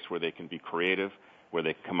a space where they can be creative, where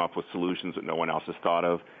they come up with solutions that no one else has thought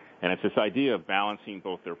of. And it's this idea of balancing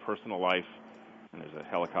both their personal life, and there's a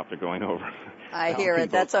helicopter going over. I hear it.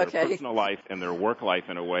 That's okay. Their personal life and their work life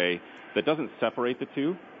in a way that doesn't separate the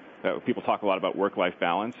two. People talk a lot about work-life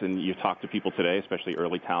balance, and you talk to people today, especially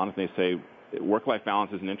early talent, and they say, work-life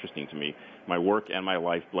balance isn't interesting to me. My work and my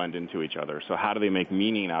life blend into each other. So how do they make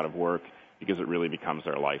meaning out of work? Because it really becomes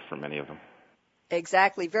their life for many of them.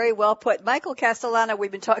 Exactly. Very well put. Michael Castellano,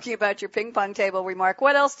 we've been talking about your ping pong table remark.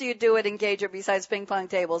 What else do you do at Engager besides ping pong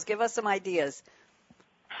tables? Give us some ideas.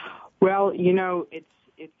 Well,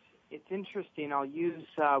 it's interesting. I'll use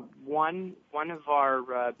one of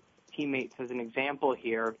our teammates as an example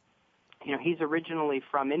here. He's originally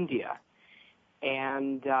from India,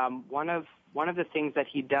 and one of the things that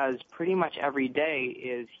he does pretty much every day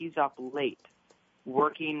is he's up late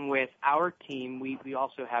working with our team. We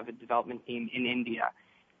also have a development team in India.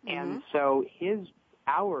 And so his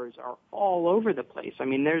hours are all over the place. I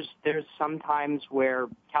mean, there's some times where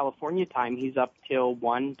California time he's up till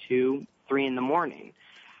 1, 2, 3 in the morning.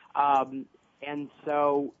 And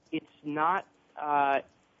so it's not a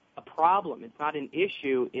problem. It's not an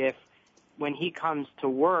issue if when he comes to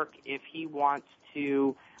work, if he wants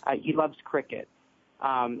to, he loves cricket.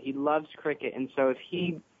 He loves cricket. And so if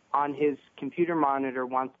he, on his computer monitor,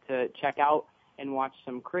 wants to check out and watch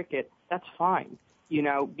some cricket, that's fine,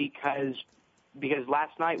 because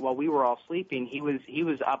last night while we were all sleeping, he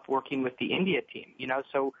was up working with the India team,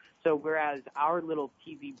 so whereas our little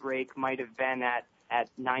TV break might have been at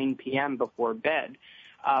 9 p.m. before bed,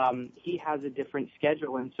 he has a different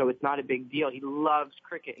schedule, and so it's not a big deal. He loves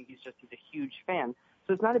cricket, and he's a huge fan.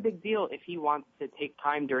 So it's not a big deal if he wants to take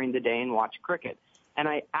time during the day and watch cricket. And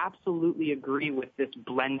I absolutely agree with this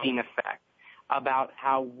blending effect about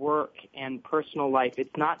how work and personal life,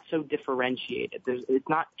 it's not so differentiated. It's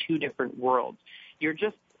not two different worlds. You're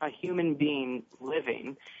just a human being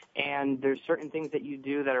living, and there's certain things that you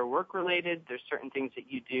do that are work-related. There's certain things that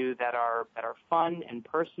you do that are fun and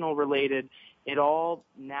personal-related. It all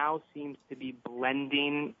now seems to be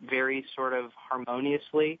blending very sort of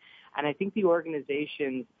harmoniously. And I think the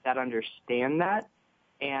organizations that understand that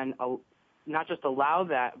and not just allow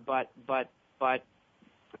that, but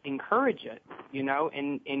encourage it,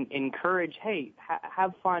 and encourage, hey,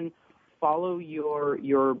 have fun, follow your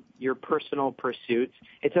personal pursuits.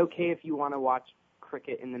 It's okay if you want to watch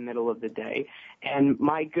cricket in the middle of the day. And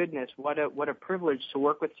my goodness, what a privilege to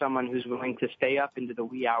work with someone who's willing to stay up into the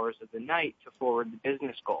wee hours of the night to forward the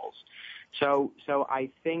business goals. So I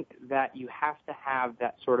think that you have to have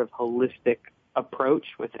that sort of holistic approach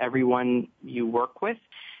with everyone you work with,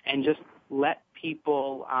 and just let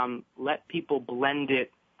people blend it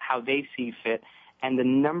how they see fit. And the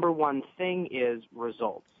number one thing is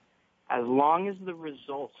results. As long as the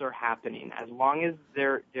results are happening, as long as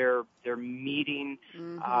they're meeting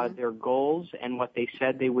their goals and what they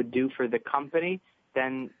said they would do for the company,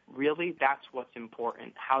 then really that's what's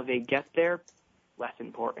important. How they get there, less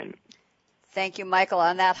important. Thank you, Michael.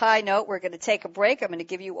 On that high note, we're going to take a break. I'm going to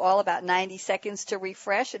give you all about 90 seconds to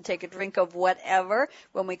refresh and take a drink of whatever.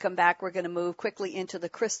 When we come back, we're going to move quickly into the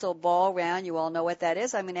crystal ball round. You all know what that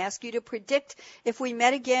is. I'm going to ask you to predict if we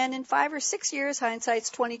met again in 5 or 6 years. Hindsight's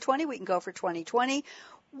 2020. We can go for 2020.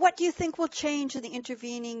 What do you think will change in the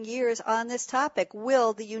intervening years on this topic?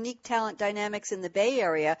 Will the unique talent dynamics in the Bay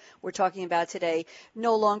Area we're talking about today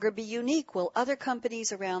no longer be unique? Will other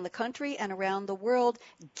companies around the country and around the world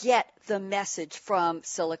get the message from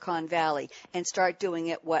Silicon Valley and start doing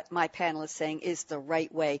it what my panel is saying is the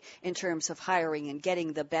right way in terms of hiring and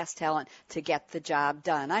getting the best talent to get the job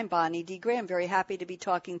done? I'm Bonnie D. Graham, very happy to be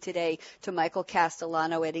talking today to Michael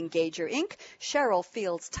Castellano at Engager Inc., Cheryl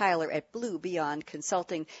Fields-Tyler at Blue Beyond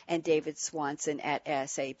Consulting, and David Swanson at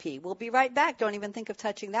SAP. We'll be right back. Don't even think of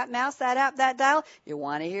touching that mouse, that app, that dial. You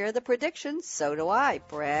want to hear the predictions? So do I.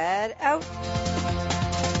 Brad out.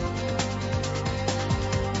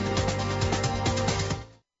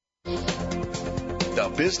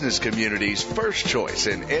 The business community's first choice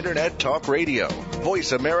in Internet Talk Radio.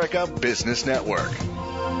 Voice America Business Network.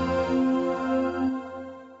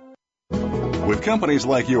 With companies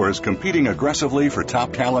like yours competing aggressively for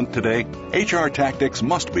top talent today, HR tactics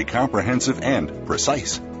must be comprehensive and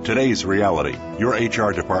precise. Today's reality. Your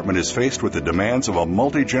HR department is faced with the demands of a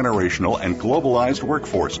multi-generational and globalized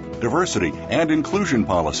workforce, diversity and inclusion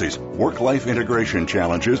policies, work-life integration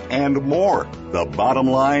challenges, and more. The bottom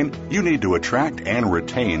line, you need to attract and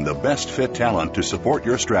retain the best fit talent to support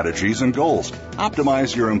your strategies and goals,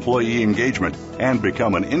 optimize your employee engagement, and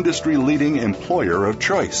become an industry-leading employer of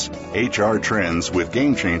choice. HR Trends with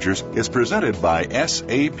Game Changers is presented by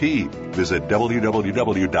SAP. Visit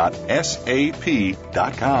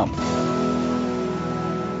www.sap.com.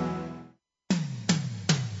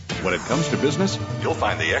 When it comes to business, you'll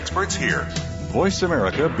find the experts here. Voice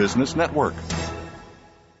America Business Network.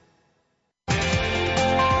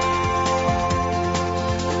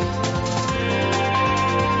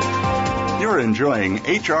 You're enjoying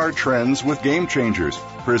HR Trends with Game Changers,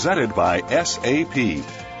 presented by SAP.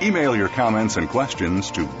 Email your comments and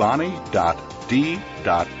questions to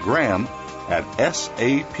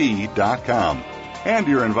bonnie.d.graham@sap.com. And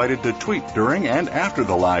you're invited to tweet during and after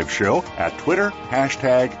the live show at Twitter,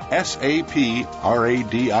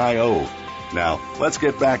 #SAPRADIO. Now, let's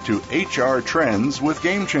get back to HR Trends with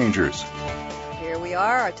Game Changers. Here we we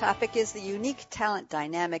are. Our topic is the unique talent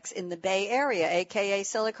dynamics in the Bay Area, a.k.a.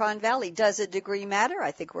 Silicon Valley. Does a degree matter?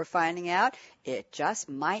 I think we're finding out it just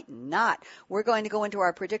might not. We're going to go into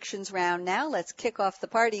our predictions round now. Let's kick off the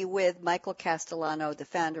party with Michael Castellano, the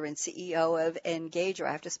founder and CEO of Engager.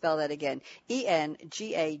 I have to spell that again.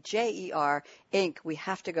 Engager, Inc. We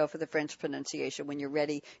have to go for the French pronunciation. When you're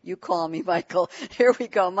ready, you call me, Michael. Here we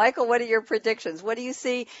go. Michael, what are your predictions? What do you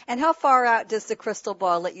see? And how far out does the crystal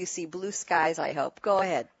ball let you see? Blue skies, I hope. Go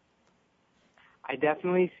ahead. I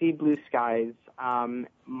definitely see blue skies.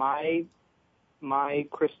 My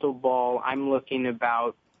crystal ball, I'm looking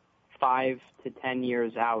about 5 to 10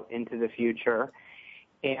 years out into the future.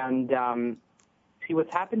 And see,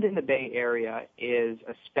 what's happened in the Bay Area is,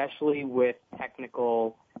 especially with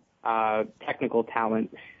technical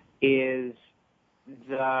talent, is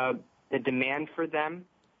the demand for them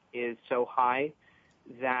is so high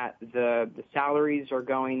that the salaries are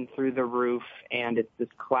going through the roof, and it's this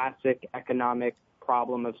classic economic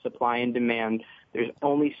problem of supply and demand. There's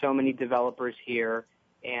only so many developers here,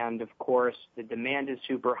 and of course the demand is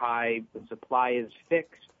super high, the supply is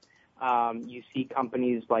fixed. You see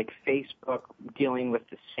companies like Facebook dealing with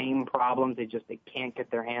the same problems. They can't get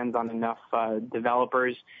their hands on enough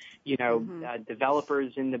developers.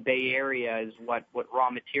 Developers in the Bay Area is what raw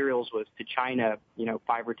materials was to China,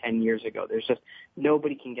 5 or 10 years ago. There's just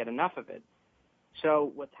nobody can get enough of it.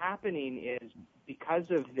 So what's happening is, because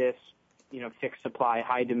of this, fixed supply,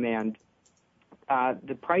 high demand,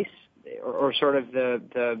 the price or sort of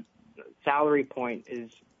the salary point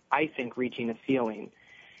is, I think, reaching a ceiling.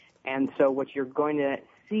 And so what you're going to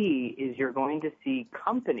see is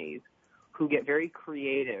companies who get very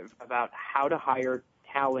creative about how to hire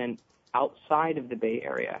talent outside of the Bay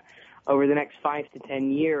Area. Over the next 5 to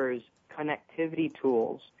 10 years, connectivity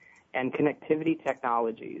tools and connectivity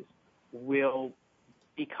technologies will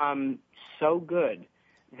become so good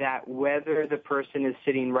that whether the person is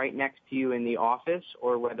sitting right next to you in the office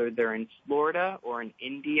or whether they're in Florida or in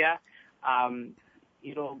India,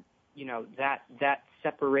 that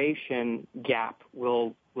separation gap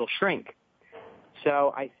will shrink.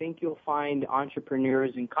 So I think you'll find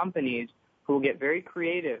entrepreneurs and companies who will get very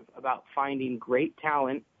creative about finding great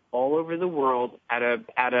talent all over the world at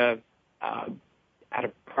a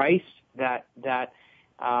price that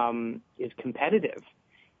is competitive.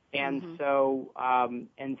 And so,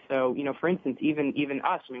 for instance, even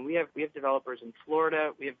us, we have developers in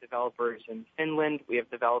Florida, we have developers in Finland, we have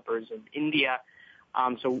developers in India.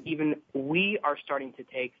 So even we are starting to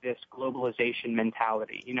take this globalization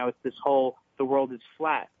mentality. It's this whole the world is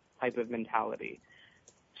flat type of mentality.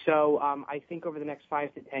 So I think over the next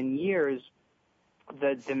 5 to 10 years,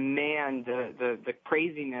 the demand, the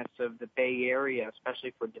craziness of the Bay Area,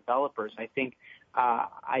 especially for developers, I think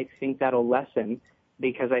that'll lessen,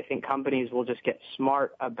 because I think companies will just get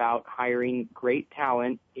smart about hiring great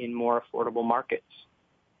talent in more affordable markets.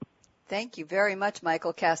 Thank you very much,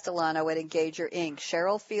 Michael Castellano at Engager, Inc.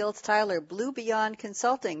 Cheryl Fields-Tyler, Blue Beyond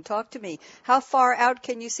Consulting. Talk to me. How far out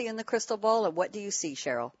can you see in the crystal ball, and what do you see,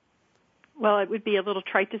 Cheryl? Well, it would be a little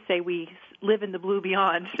trite to say we live in the blue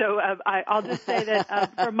beyond. So I'll just say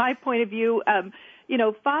that from my point of view,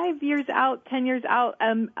 5 years out, 10 years out,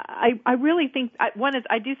 I really think,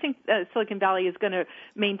 I do think Silicon Valley is going to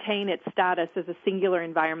maintain its status as a singular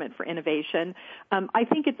environment for innovation. I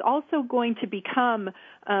think it's also going to become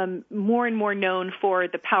more and more known for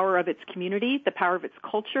the power of its community, the power of its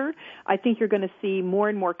culture. I think you're going to see more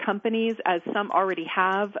and more companies, as some already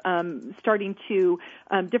have, starting to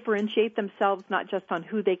differentiate themselves not just on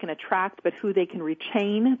who they can attract, but who they can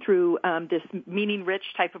retain through this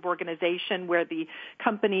meaning-rich type of organization where the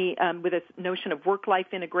company with this notion of work-life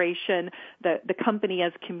integration, the company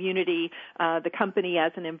as community, the company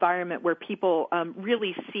as an environment where people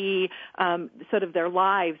really see sort of their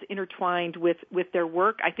lives intertwined with their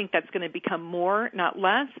work. I think that's going to become more, not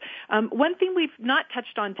less. One thing we've not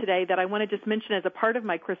touched on today that I want to just mention as a part of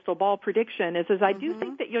my crystal ball prediction is I do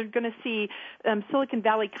think that you're going to see Silicon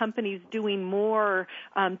Valley companies doing more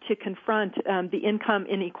to confront the income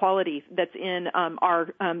inequality that's in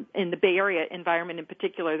the Bay Area environment in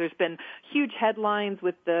particular. There's been huge headlines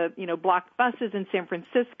with the blocked buses in San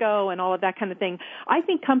Francisco and all of that kind of thing. I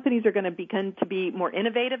think companies are going to begin to be more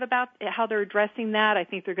innovative about how they're addressing that. I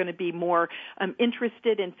think they're going to be more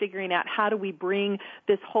interested in figuring out how do we bring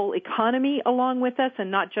this whole economy along with us,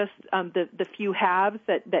 and not just the few haves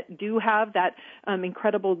that do have that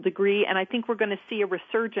incredible degree. And I think we're going to see a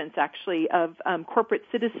resurgence, actually, of corporate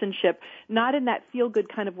citizenship, not in that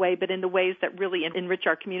feel-good kind of way, but in the ways that really enrich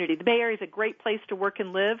our community. The Bay Area is a great place place to work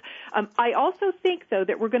and live. I also think, though,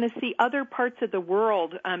 that we're going to see other parts of the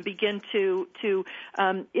world begin to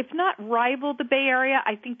if not rival the Bay Area,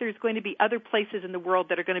 I think there's going to be other places in the world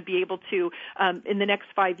that are going to be able to, in the next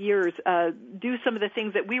 5 years, do some of the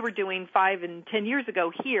things that we were doing 5 and 10 years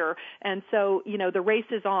ago here. And so, the race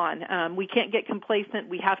is on. We can't get complacent.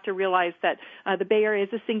 We have to realize that the Bay Area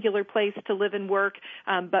is a singular place to live and work,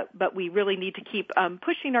 but we really need to keep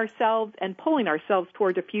pushing ourselves and pulling ourselves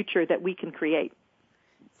toward a future that we can create.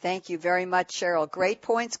 Thank you very much, Cheryl. Great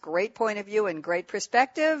points, great point of view, and great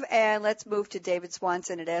perspective. And let's move to David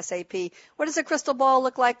Swanson at SAP. What does a crystal ball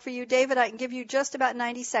look like for you, David? I can give you just about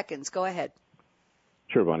 90 seconds. Go ahead.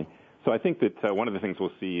 Sure, Bonnie. So I think that one of the things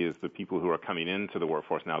we'll see is the people who are coming into the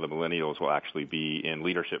workforce now, the millennials, will actually be in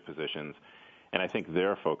leadership positions. And I think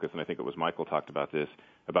their focus, and I think it was Michael talked about this,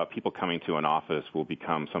 about people coming to an office will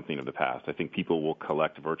become something of the past. I think people will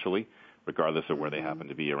collect virtually, regardless of where they happen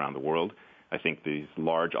to be around the world. I think these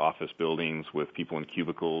large office buildings with people in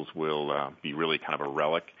cubicles will be really kind of a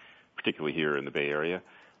relic, particularly here in the Bay Area.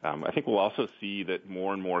 I think we'll also see that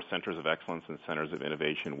more and more centers of excellence and centers of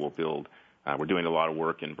innovation will build. We're doing a lot of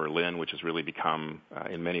work in Berlin, which has really become,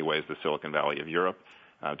 in many ways, the Silicon Valley of Europe.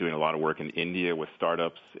 Doing a lot of work in India with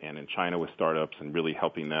startups and in China with startups and really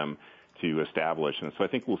helping them to establish. And so I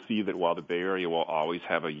think we'll see that while the Bay Area will always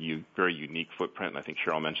have a very unique footprint, and I think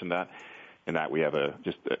Cheryl mentioned that, and that we have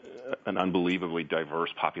an unbelievably diverse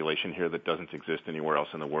population here that doesn't exist anywhere else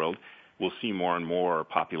in the world, we'll see more and more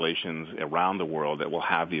populations around the world that will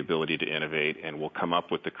have the ability to innovate and will come up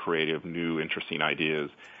with the creative, new, interesting ideas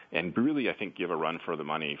and really, I think, give a run for the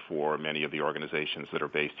money for many of the organizations that are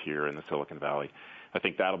based here in the Silicon Valley. I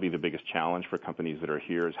think that'll be the biggest challenge for companies that are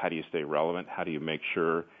here is how do you stay relevant? How do you make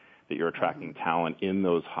sure that you're attracting talent in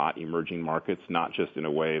those hot emerging markets, not just in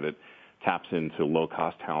a way that taps into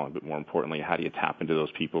low-cost talent, but more importantly, how do you tap into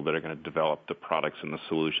those people that are going to develop the products and the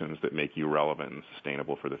solutions that make you relevant and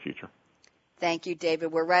sustainable for the future? Thank you,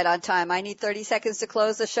 David. We're right on time. I need 30 seconds to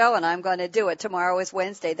close the show, and I'm going to do it. Tomorrow is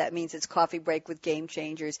Wednesday. That means it's Coffee Break with Game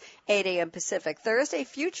Changers, 8 a.m. Pacific. Thursday,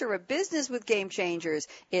 Future of Business with Game Changers.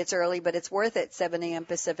 It's early, but it's worth it, 7 a.m.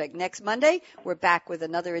 Pacific. Next Monday, we're back with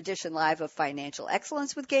another edition live of Financial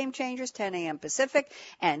Excellence with Game Changers, 10 a.m. Pacific.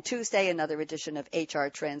 And Tuesday, another edition of HR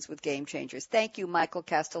Trends with Game Changers. Thank you, Michael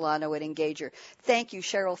Castellano at Engager. Thank you,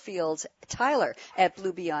 Cheryl Fields Tyler at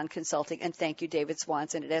Blue Beyond Consulting. And thank you, David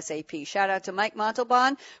Swanson at SAP. Shout out to Mike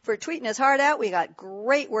Montalban for tweeting his heart out. We got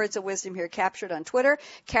great words of wisdom here captured on Twitter.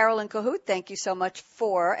 Carolyn Cahoot, thank you so much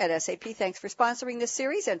at SAP. Thanks for sponsoring this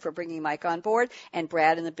series and for bringing Mike on board. And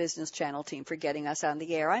Brad and the Business Channel team for getting us on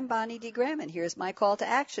the air. I'm Bonnie D. Graham, and here's my call to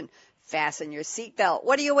action. Fasten your seatbelt.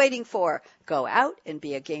 What are you waiting for? Go out and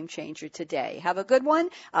be a game changer today. Have a good one.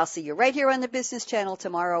 I'll see you right here on the Business Channel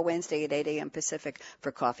tomorrow, Wednesday at 8 a.m. Pacific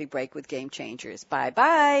for Coffee Break with Game Changers.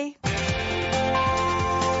 Bye-bye.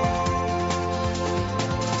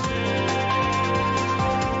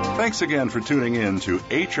 Thanks again for tuning in to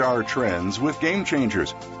HR Trends with Game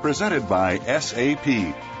Changers, presented by SAP.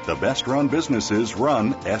 The best-run businesses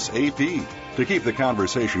run SAP. To keep the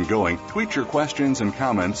conversation going, tweet your questions and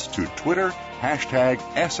comments to Twitter,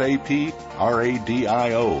 #SAPRADIO.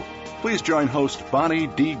 Please join host Bonnie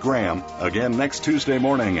D. Graham again next Tuesday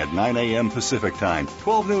morning at 9 a.m. Pacific Time,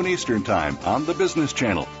 12 noon Eastern Time on the Business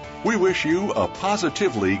Channel. We wish you a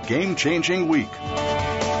positively game-changing week.